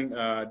guideline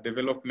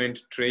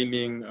development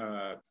training,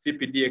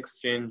 CPD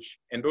exchange,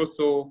 and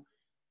also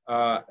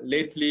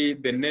lately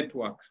the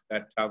networks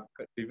that have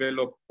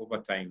developed over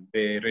time,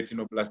 the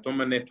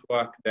retinoblastoma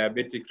network,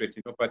 diabetic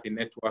retinopathy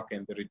network,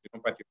 and the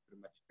retinopathy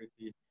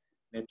prematurity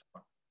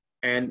network.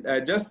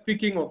 And just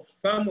speaking of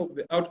some of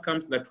the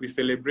outcomes that we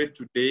celebrate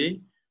today,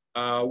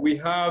 we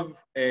have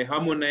a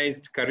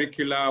harmonized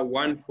curricula,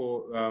 one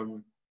for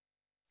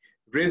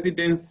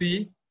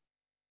residency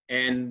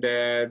and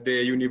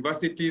the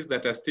universities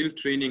that are still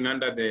training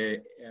under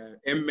the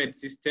MED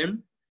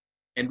system.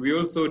 And we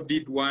also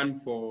did one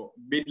for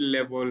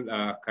mid-level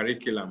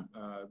curriculum.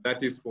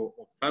 That is for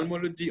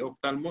ophthalmology,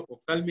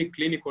 ophthalmic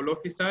clinical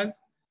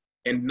officers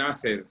and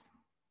nurses.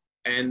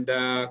 And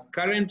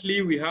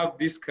currently we have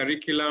this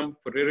curriculum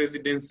for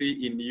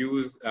residency in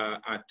use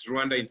at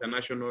Rwanda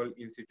International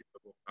Institute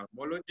of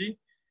Ophthalmology.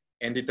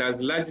 And it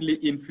has largely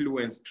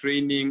influenced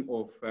training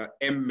of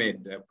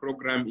MED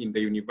program in the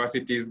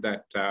universities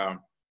that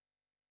are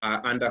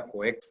under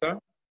COECSA.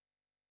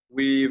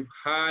 We've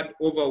had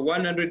over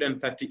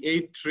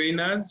 138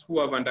 trainers who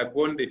have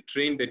undergone the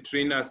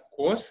trainers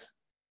course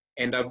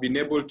and have been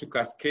able to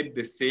cascade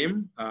the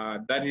same.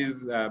 That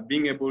is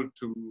being able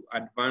to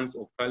advance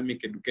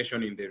ophthalmic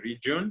education in the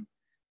region.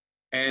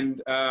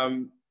 And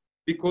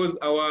because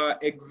our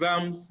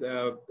exams,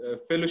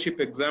 fellowship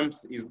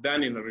exams is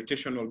done in a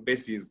rotational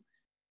basis,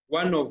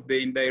 one of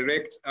the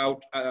indirect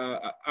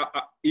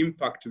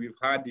impact we've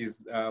had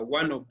is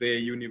one of the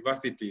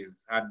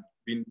universities had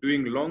been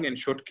doing long and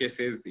short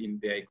cases in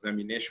their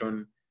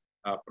examination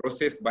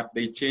process, but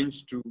they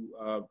changed to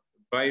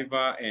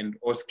Viva and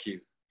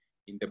OSCEs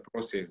in the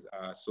process.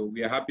 So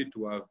we are happy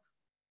to have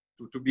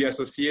to be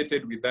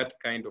associated with that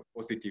kind of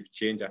positive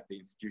change at the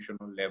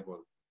institutional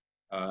level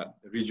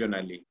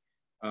regionally.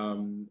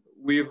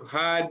 We've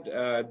had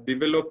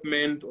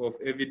development of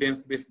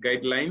evidence-based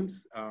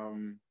guidelines,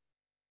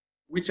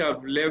 which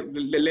have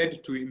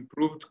led to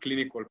improved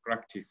clinical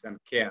practice and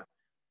care.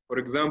 For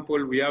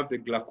example, we have the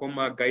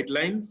glaucoma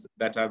guidelines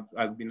that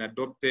has been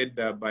adopted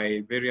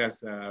by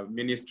various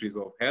ministries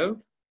of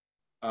health.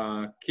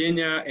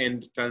 Kenya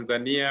and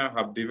Tanzania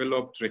have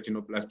developed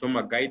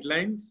retinoblastoma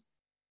guidelines.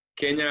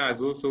 Kenya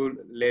has also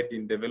led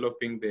in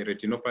developing the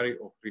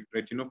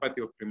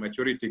retinopathy of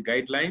prematurity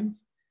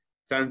guidelines.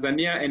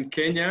 Tanzania and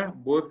Kenya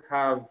both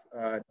have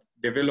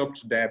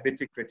developed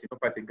diabetic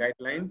retinopathy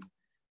guidelines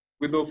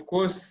with, of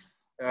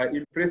course,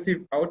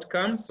 impressive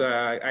outcomes.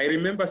 I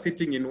remember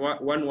sitting in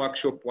one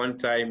workshop one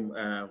time,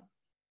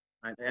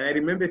 and I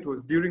remember it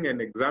was during an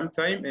exam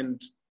time,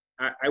 and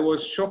I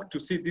was shocked to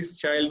see this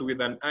child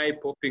with an eye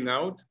popping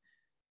out.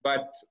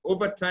 But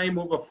over time,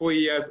 over 4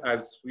 years,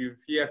 as we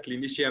hear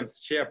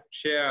clinicians share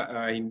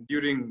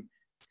during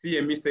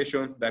CME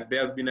sessions, that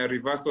there's been a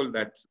reversal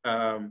that,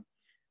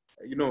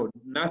 you know,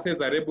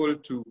 nurses are able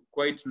to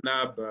quite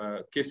nab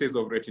cases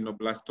of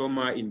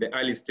retinoblastoma in the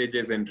early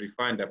stages and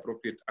refer, and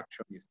appropriate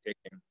action is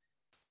taken.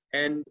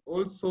 And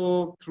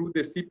also through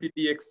the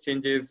CPD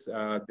exchanges,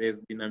 there's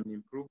been an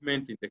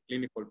improvement in the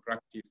clinical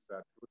practice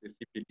through the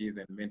CPDs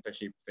and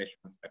mentorship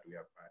sessions that we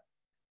have had.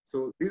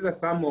 So these are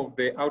some of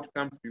the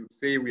outcomes we would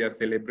say we are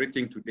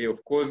celebrating today.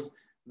 Of course,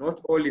 not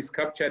all is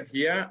captured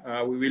here.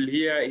 We will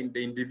hear in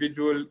the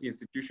individual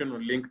institutional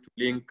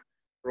link-to-link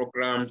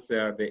programs,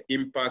 the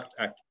impact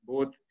at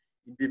both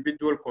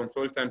individual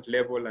consultant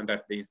level and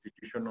at the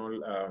institutional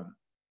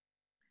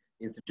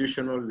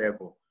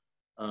level.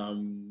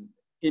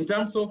 In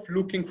terms of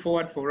looking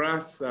forward for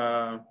us,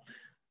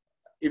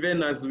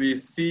 even as we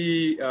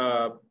see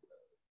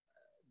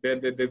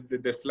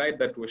the slide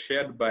that was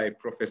shared by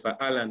Professor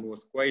Alan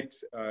was quite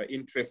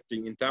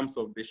interesting in terms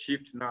of the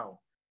shift now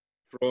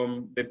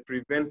from the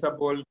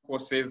preventable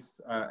causes,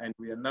 and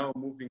we are now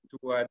moving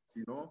towards,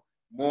 you know,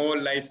 more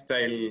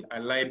lifestyle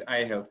allied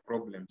eye health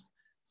problems.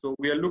 So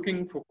we are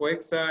looking for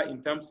COECSA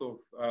in terms of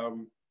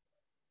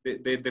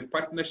the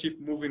partnership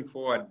moving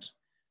forward,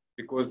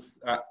 because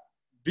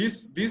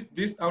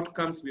these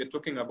outcomes we are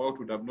talking about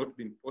would have not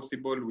been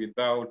possible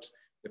without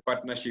the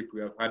partnership we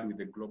have had with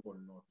the Global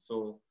North.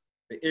 So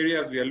the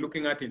areas we are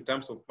looking at in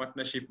terms of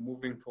partnership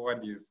moving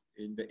forward is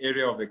in the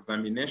area of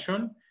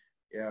examination.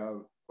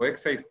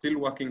 COECSA is still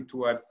working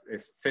towards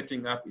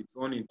setting up its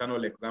own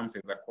internal exams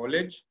as a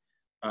college.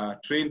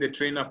 Train the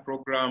trainer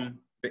program,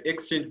 the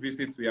exchange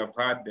visits we have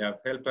had, they have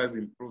helped us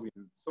improve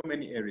in so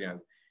many areas.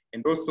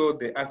 And also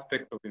the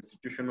aspect of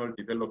institutional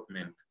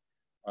development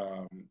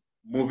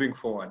moving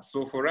forward.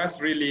 So for us,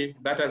 really,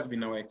 that has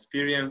been our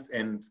experience,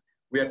 and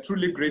we are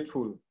truly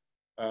grateful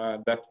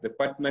that the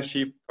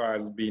partnership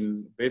has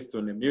been based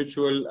on a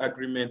mutual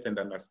agreement and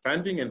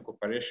understanding and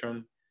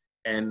cooperation,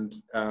 and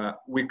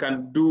we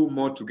can do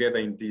more together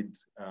indeed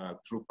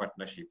through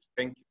partnerships.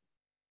 Thank you.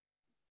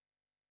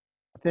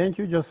 Thank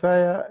you,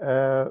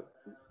 Josiah.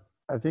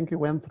 I think you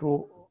went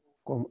through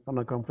on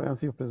a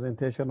comprehensive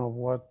presentation of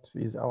what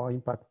is our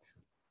impact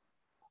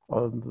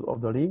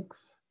of the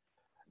links.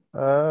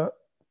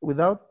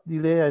 Without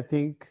delay, I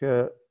think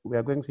we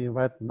are going to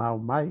invite now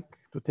Mike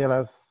to tell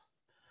us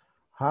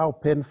how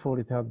painful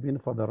it has been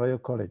for the Royal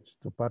College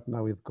to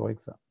partner with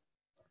COECSA.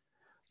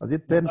 Was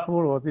it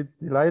painful? Was it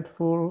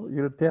delightful?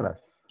 You'll tell us.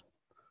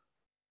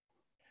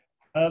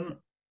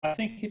 I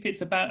think if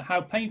it's about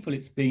how painful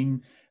it's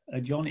been,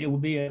 John, it will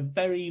be a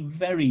very,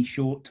 very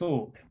short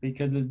talk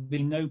because there's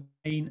been no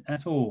pain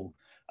at all.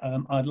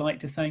 I'd like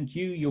to thank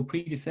you, your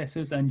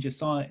predecessors, and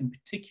Josiah in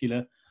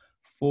particular,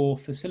 for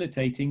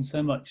facilitating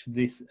so much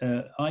this,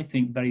 I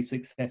think, very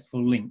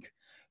successful link.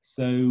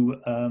 So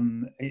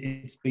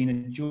it's been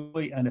a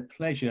joy and a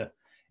pleasure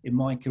in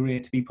my career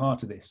to be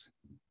part of this.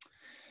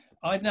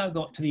 I've now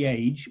got to the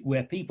age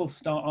where people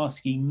start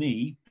asking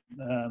me,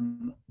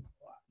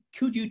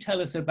 could you tell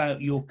us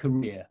about your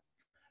career?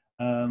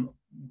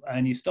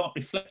 And you start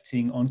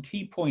reflecting on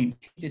key points,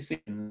 key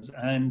decisions,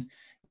 and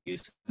you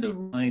sort of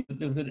realize that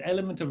there was an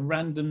element of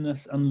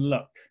randomness and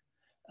luck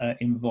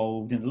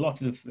involved in a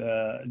lot of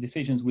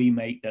decisions we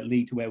make that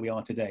lead to where we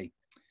are today.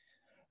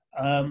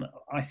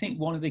 I think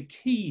one of the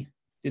key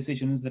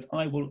decisions that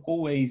I will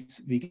always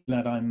be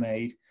glad I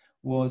made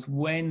was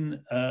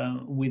when,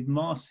 with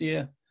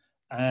Marcia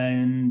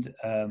and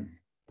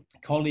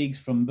colleagues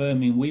from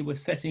Birmingham, we were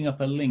setting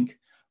up a link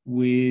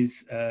with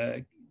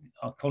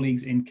our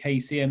colleagues in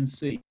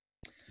KCMC.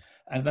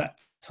 At that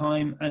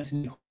time,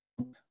 Anthony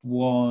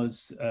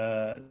was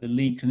the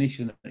lead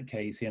clinician at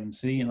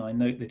KCMC, and I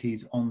note that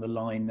he's on the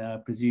line now,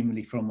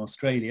 presumably from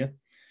Australia.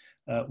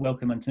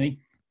 Welcome, Anthony.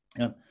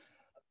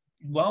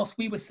 Whilst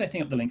we were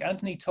setting up the link,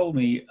 Anthony told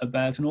me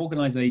about an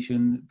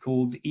organisation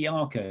called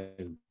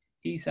EARCO,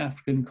 East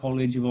African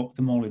College of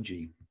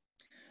Ophthalmology.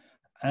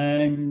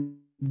 And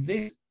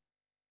this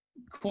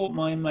caught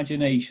my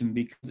imagination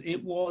because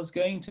it was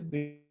going to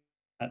be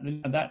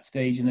at that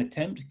stage an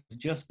attempt,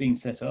 just being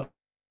set up,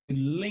 to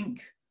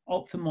link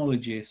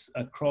ophthalmologists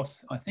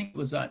across, I think it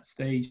was at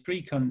stage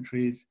 3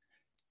 countries,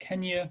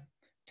 Kenya,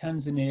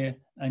 Tanzania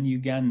and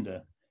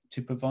Uganda,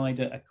 to provide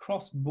a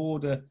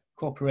cross-border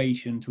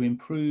cooperation to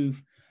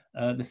improve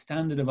the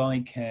standard of eye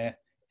care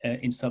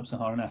in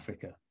sub-Saharan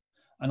Africa.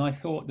 And I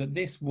thought that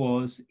this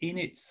was in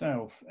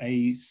itself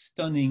a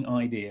stunning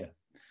idea.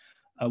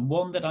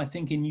 One that I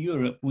think in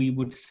Europe we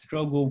would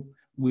struggle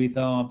with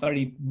our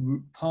very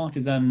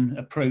partisan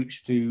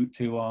approach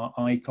to our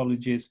eye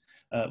colleges.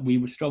 We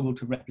would struggle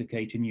to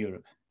replicate in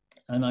Europe.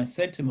 And I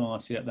said to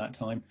Marcia at that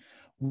time,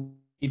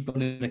 we've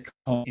got a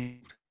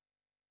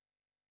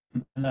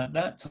and at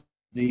that time,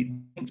 the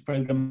LINKS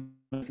program,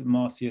 as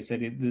Marcia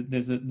said,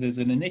 there's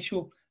an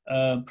initial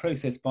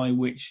process by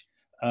which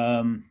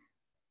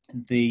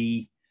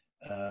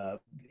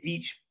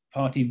each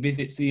party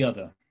visits the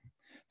other.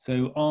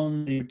 So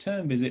on the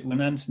return visit, when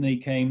Anthony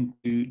came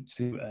to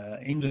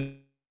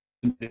England,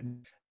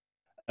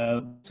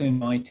 also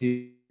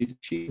invited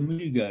Chief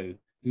Mugo,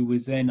 who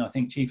was then, I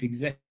think, Chief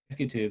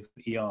Executive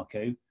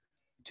EARCO,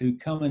 to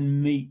come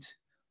and meet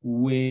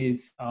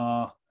with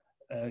our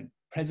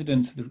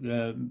president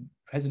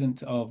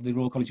of the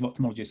Royal College of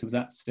Ophthalmologists, who was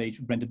at that stage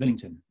Brenda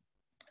Billington.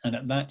 And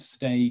at that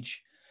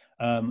stage,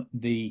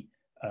 the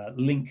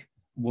link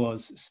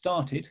was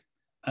started.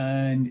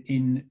 And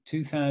in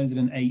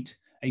 2008,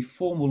 a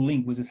formal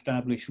link was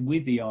established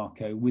with the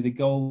EARCO with the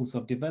goals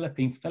of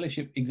developing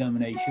fellowship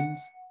examinations,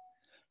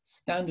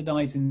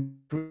 standardizing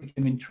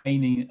curriculum and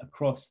training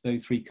across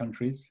those 3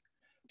 countries,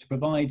 to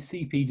provide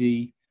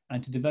CPD,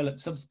 and to develop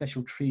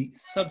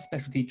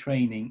subspecialty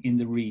training in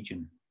the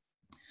region.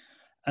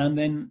 And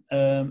then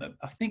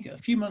I think a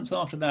few months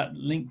after that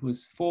link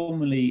was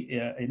formally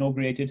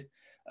inaugurated,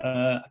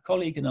 a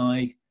colleague and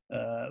I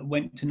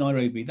went to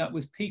Nairobi. That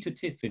was Peter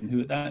Tiffin,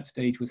 who at that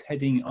stage was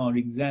heading our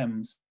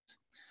exams.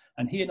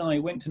 And he and I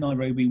went to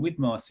Nairobi with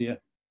Marcia,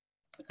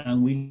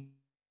 and we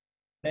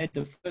led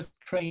the first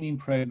training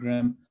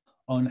program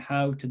on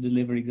how to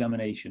deliver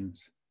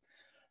examinations.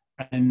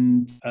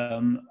 And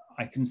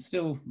I can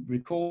still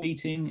recall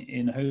meeting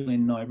in a hotel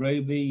in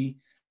Nairobi,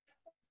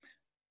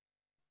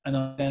 and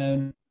I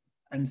down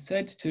and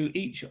said to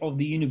each of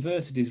the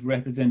universities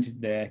represented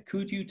there,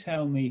 could you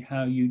tell me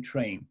how you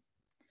train?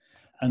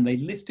 And they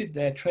listed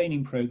their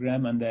training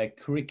program and their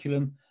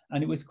curriculum,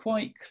 and it was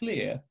quite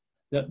clear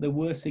that there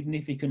were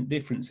significant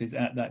differences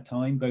at that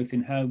time, both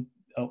in how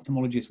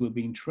ophthalmologists were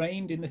being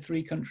trained in the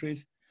 3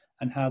 countries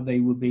and how they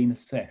were being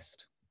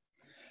assessed.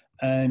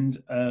 And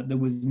there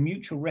was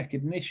mutual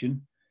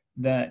recognition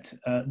that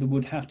there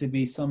would have to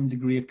be some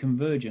degree of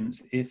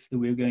convergence if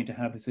we were going to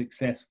have a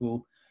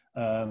successful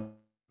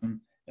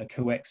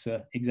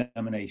COECSA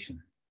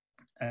examination.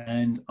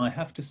 And I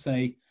have to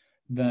say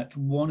that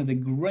one of the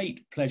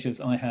great pleasures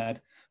I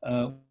had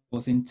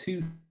was in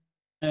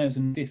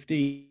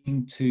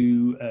 2015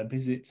 to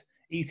visit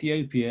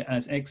Ethiopia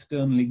as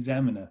external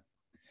examiner.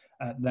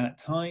 At that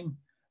time,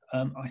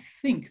 I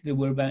think there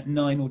were about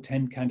 9 or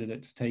 10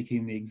 candidates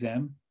taking the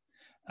exam.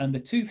 And the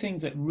 2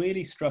 things that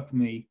really struck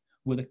me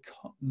were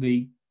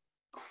the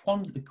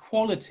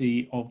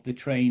quality of the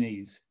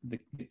trainees. The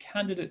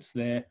candidates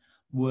there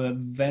were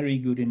very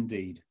good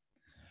indeed.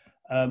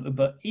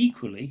 But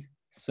equally,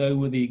 so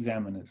were the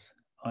examiners.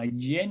 I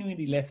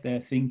genuinely left there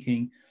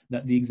thinking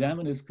that the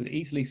examiners could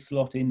easily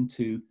slot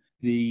into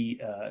the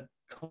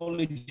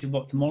College of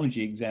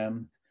Ophthalmology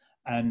exam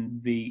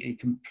and be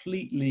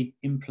completely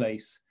in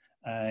place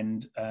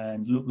and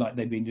look like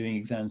they've been doing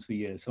exams for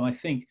years. So I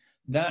think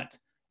that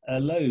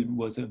alone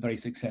was a very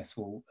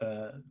successful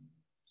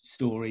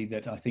story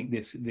that I think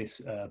this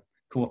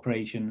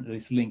cooperation,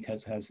 this link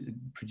has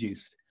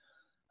produced.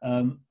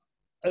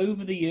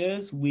 Over the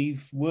years,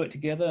 we've worked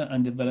together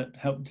and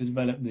helped to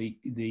develop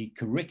the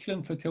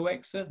curriculum for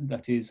COECSA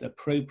that is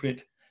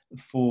appropriate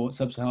for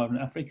Sub-Saharan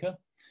Africa.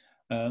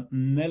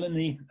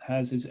 Melanie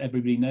has, as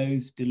everybody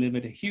knows,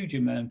 delivered a huge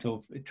amount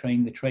of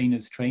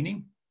trainers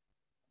training.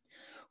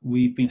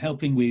 We've been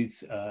helping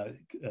with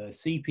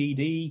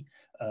CPD,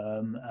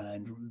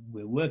 and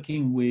we're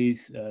working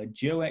with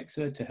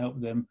COECSA to help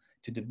them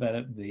to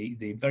develop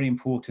the very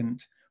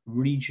important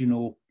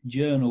regional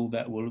journal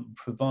that will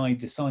provide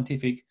the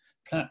scientific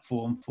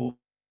platform for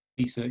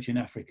research in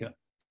Africa.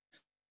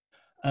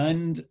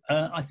 And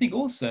I think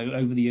also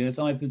over the years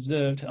I've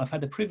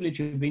had the privilege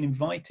of being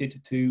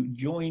invited to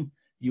join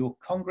your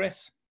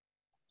Congress,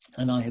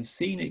 and I have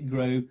seen it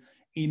grow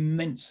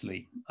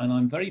immensely. And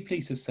I'm very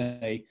pleased to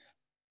say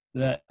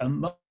that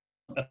among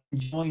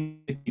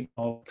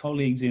our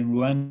colleagues in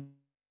Rwanda,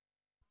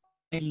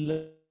 I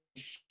learned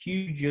a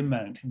huge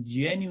amount,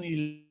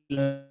 genuinely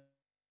learned.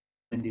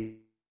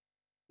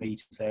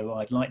 So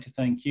I'd like to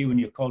thank you and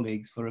your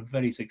colleagues for a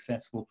very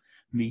successful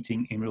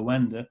meeting in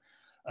Rwanda.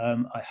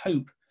 I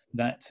hope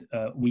that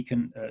we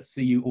can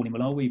see you all in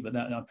Malawi, but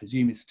that I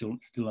presume is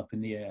still up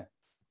in the air.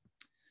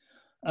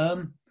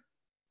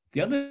 The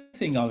other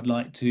thing I would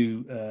like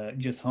to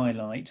just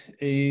highlight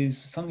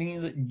is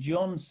something that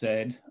John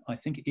said, I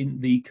think, in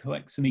the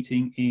COECSA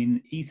meeting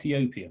in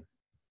Ethiopia.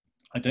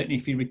 I don't know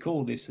if you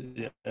recall this,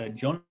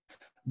 John,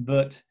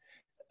 but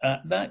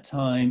at that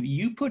time,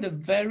 you put a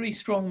very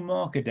strong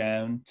marker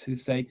down to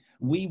say,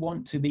 we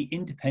want to be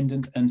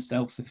independent and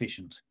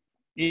self-sufficient.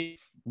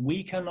 If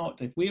we're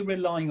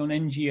relying on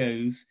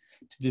NGOs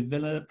to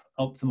develop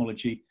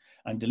ophthalmology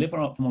and deliver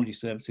ophthalmology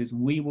services,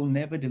 we will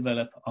never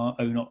develop our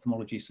own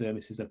ophthalmology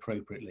services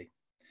appropriately.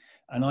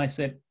 And I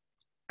said,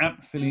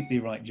 absolutely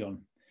right, John.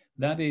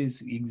 That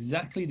is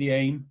exactly the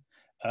aim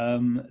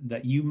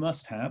that you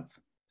must have.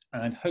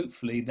 And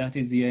hopefully that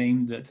is the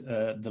aim that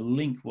the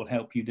link will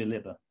help you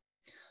deliver.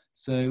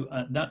 So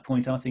at that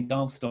point, I think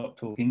I'll stop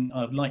talking.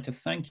 I'd like to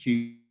thank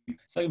you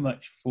so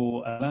much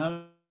for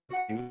allowing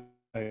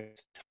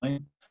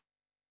time.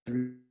 There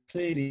is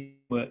clearly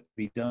work to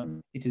be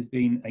done. It has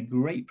been a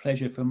great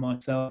pleasure for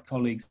myself,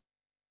 colleagues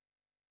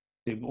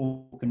who've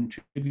all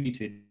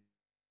contributed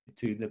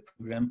to the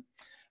programme.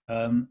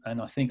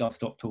 And I think I'll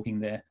stop talking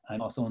there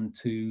and pass on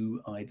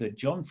to either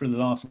John for the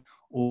last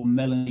or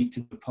Melanie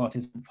to the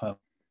participant part.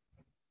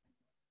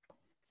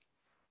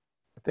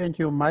 Thank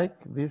you, Mike.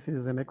 This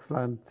is an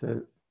excellent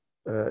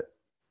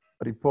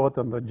report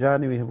on the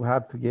journey we have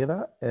had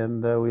together,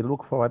 and we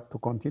look forward to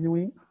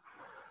continuing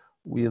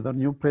with the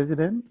new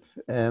president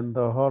and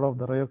the whole of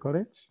the Royal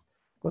College,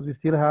 because we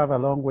still have a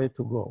long way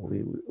to go.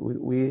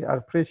 We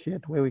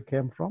appreciate where we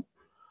came from,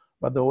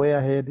 but the way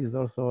ahead is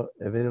also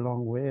a very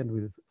long way,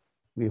 and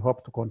we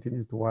hope to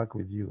continue to work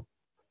with you.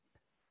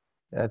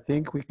 I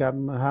think we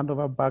can hand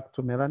over back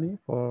to Melanie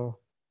for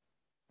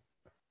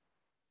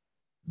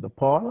the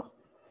poll.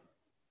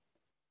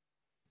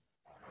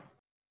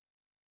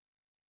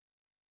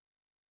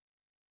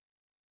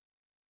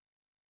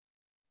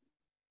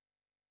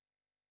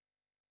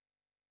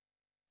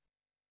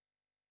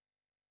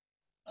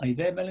 Are you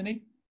there,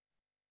 Melanie?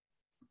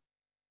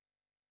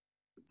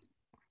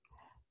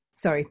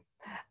 Sorry.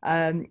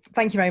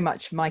 Thank you very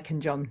much, Mike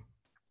and John.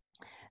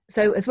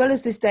 So as well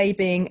as this day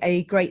being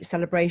a great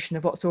celebration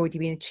of what's already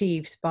been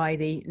achieved by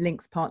the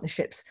LINKS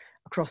partnerships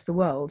across the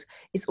world,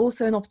 it's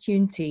also an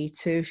opportunity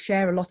to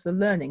share a lot of the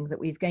learning that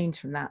we've gained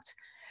from that.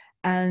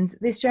 And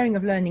this sharing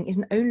of learning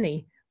isn't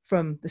only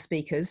from the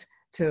speakers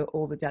to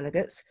all the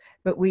delegates,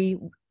 but we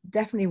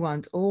definitely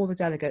want all the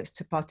delegates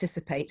to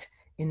participate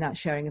in that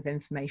sharing of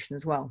information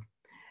as well.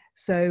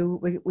 So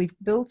we've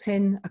built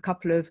in a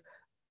couple of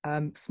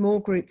small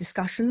group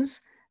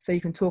discussions so you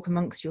can talk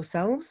amongst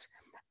yourselves,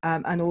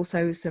 and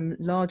also some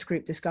large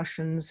group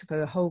discussions for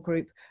the whole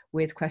group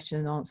with question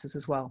and answers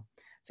as well.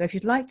 So if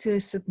you'd like to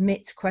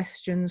submit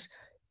questions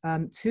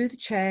to the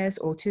chairs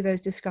or to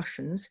those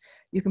discussions,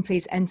 you can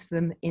please enter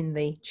them in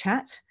the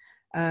chat.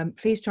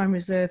 Please try and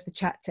reserve the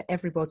chat to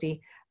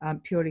everybody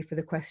purely for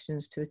the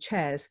questions to the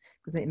chairs,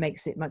 because it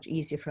makes it much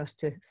easier for us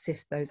to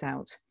sift those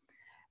out.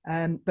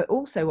 But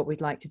also what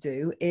we'd like to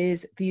do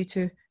is for you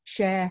to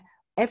share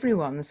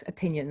everyone's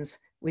opinions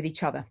with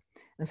each other.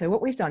 And so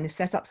what we've done is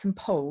set up some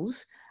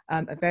polls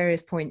at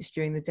various points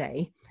during the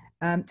day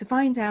to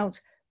find out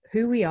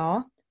who we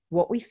are,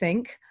 what we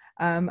think,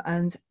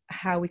 and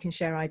how we can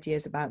share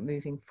ideas about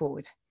moving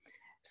forward.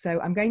 So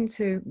I'm going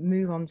to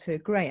move on to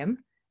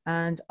Graham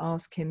and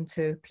ask him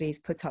to please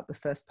put up the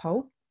first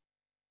poll.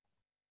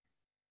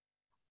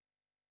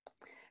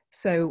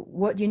 So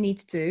what you need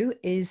to do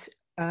is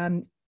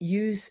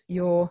use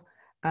your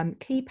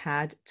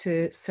keypad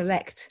to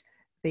select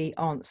the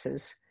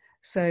answers.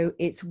 So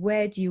it's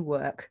where do you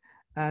work?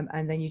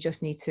 And then you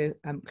just need to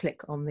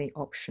click on the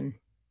option.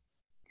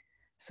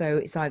 So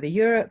it's either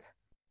Europe,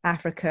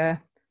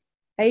 Africa,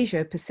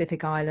 Asia,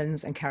 Pacific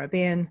Islands and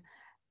Caribbean,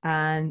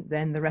 and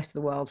then the rest of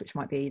the world, which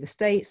might be the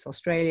States,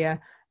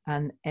 Australia,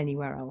 and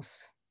anywhere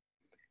else.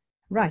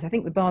 Right, I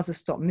think the bars have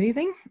stopped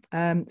moving.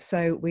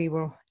 So we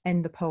will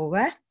end the poll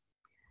there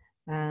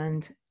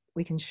and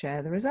we can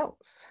share the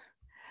results.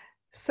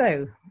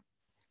 So,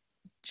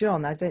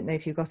 John, I don't know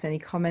if you've got any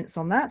comments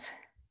on that.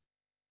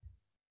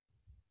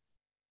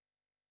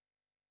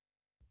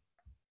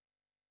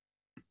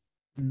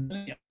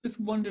 I just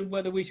wondered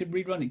whether we should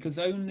rerun it, because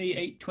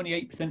only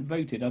 28%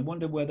 voted. I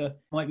wonder whether it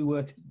might be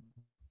worth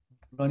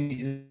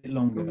running it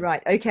longer.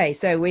 Right, okay,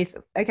 so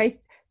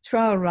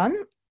trial run.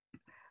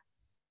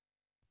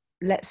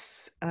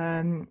 Let's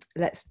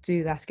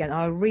do that again.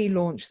 I'll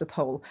relaunch the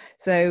poll.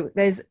 So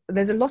there's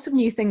a lot of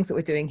new things that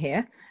we're doing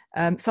here.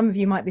 Some of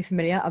you might be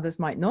familiar, others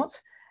might not.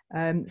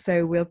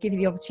 So we'll give you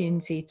the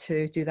opportunity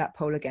to do that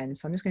poll again.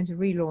 So I'm just going to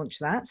relaunch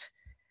that.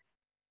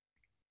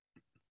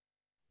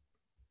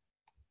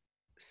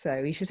 So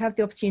you should have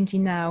the opportunity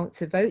now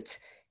to vote.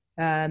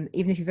 Even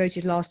if you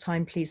voted last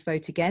time, please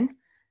vote again.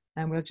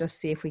 And we'll just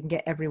see if we can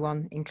get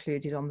everyone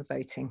included on the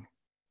voting.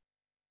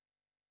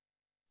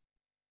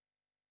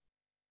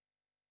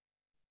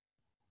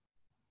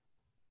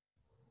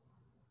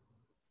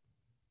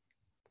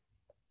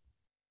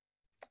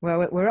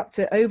 Well, we're up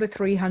to over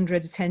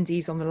 300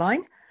 attendees on the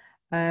line,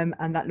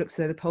 and that looks as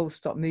though the polls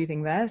stopped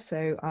moving there,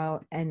 so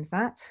I'll end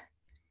that.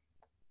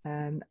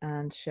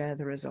 and share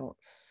the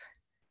results.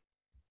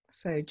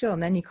 So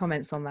John, any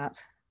comments on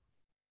that?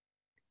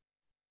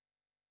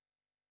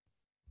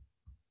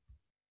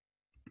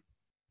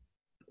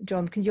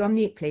 John, can you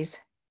unmute, please?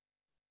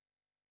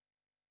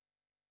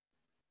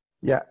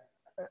 Yeah,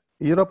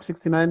 Europe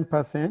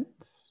 69%,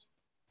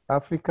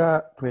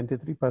 Africa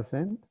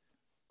 23%,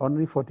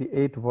 only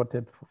 48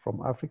 voted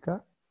from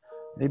Africa.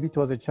 Maybe it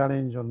was a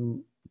challenge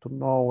to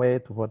know where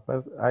to vote,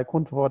 but I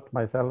couldn't vote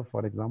myself,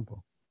 for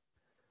example.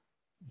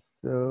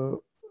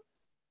 So,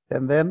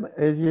 and then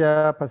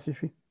Asia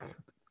Pacific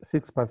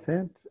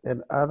 6%,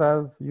 and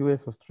others,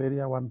 US,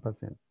 Australia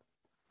 1%.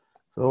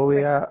 So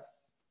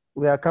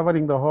we are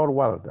covering the whole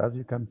world, as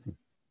you can see.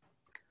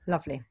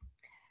 Lovely.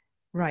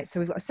 Right, so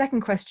we've got a second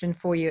question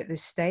for you at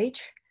this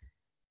stage.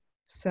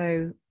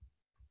 So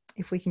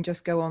if we can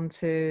just go on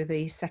to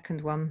the second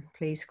one,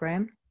 please,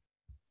 Graham.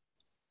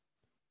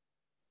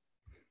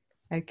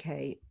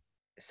 Okay,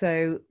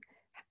 so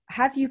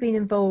have you been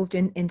involved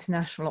in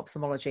international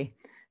ophthalmology?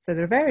 So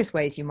there are various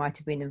ways you might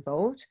have been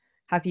involved.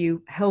 Have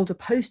you held a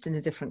post in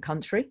a different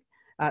country,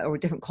 or a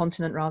different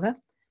continent rather?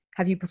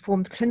 Have you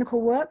performed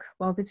clinical work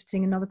while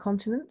visiting another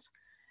continent?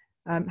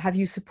 Have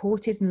you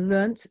supported and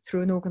learnt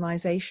through an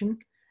organisation,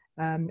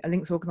 a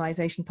links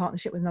organisation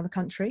partnership with another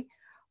country?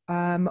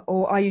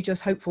 Or are you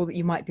just hopeful that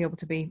you might be able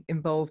to be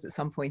involved at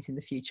some point in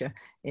the future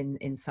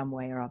in some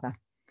way or other?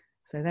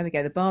 So there we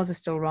go, the bars are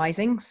still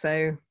rising,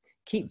 so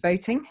keep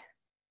voting.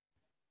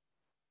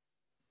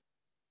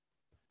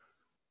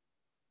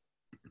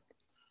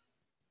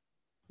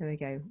 There we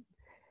go.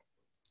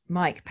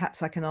 Mike,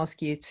 perhaps I can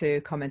ask you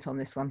to comment on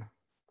this one.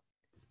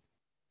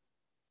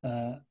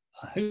 I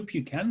hope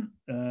you can.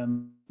 I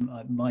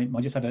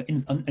just had a.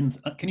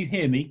 Can you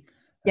hear me?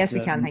 Yes, we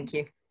can. Thank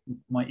you.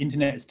 My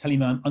internet is telling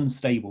me I'm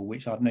unstable,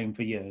 which I've known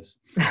for years.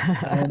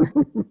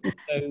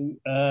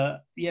 So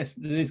yes,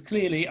 there's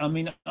clearly. I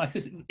mean,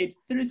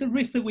 there is a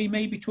risk that we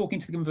may be talking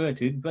to the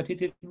converted, but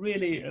it is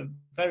really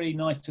very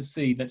nice to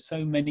see that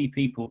so many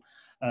people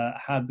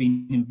have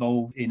been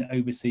involved in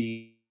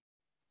overseas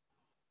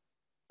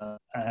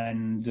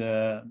and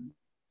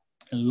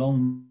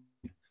along.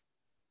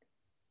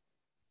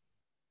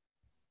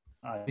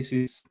 This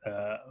is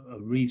a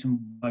reason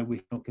why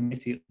we have a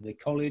committee at the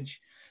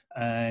college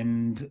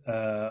and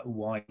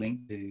why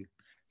linked to.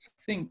 So I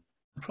think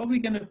I'm probably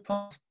going to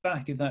pass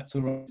back, if that's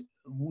all right.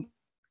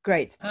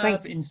 Great.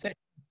 Have in section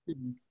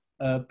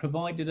 2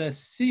 provided a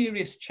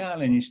serious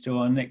challenge to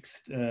our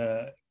next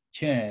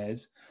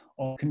chairs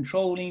of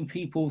controlling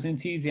people's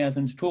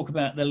enthusiasm to talk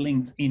about the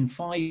links in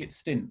 5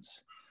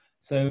 stints.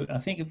 So I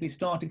think if we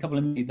start a couple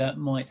of minutes, that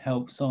might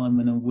help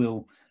Simon and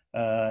Will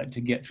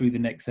to get through the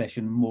next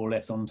session more or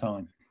less on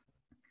time.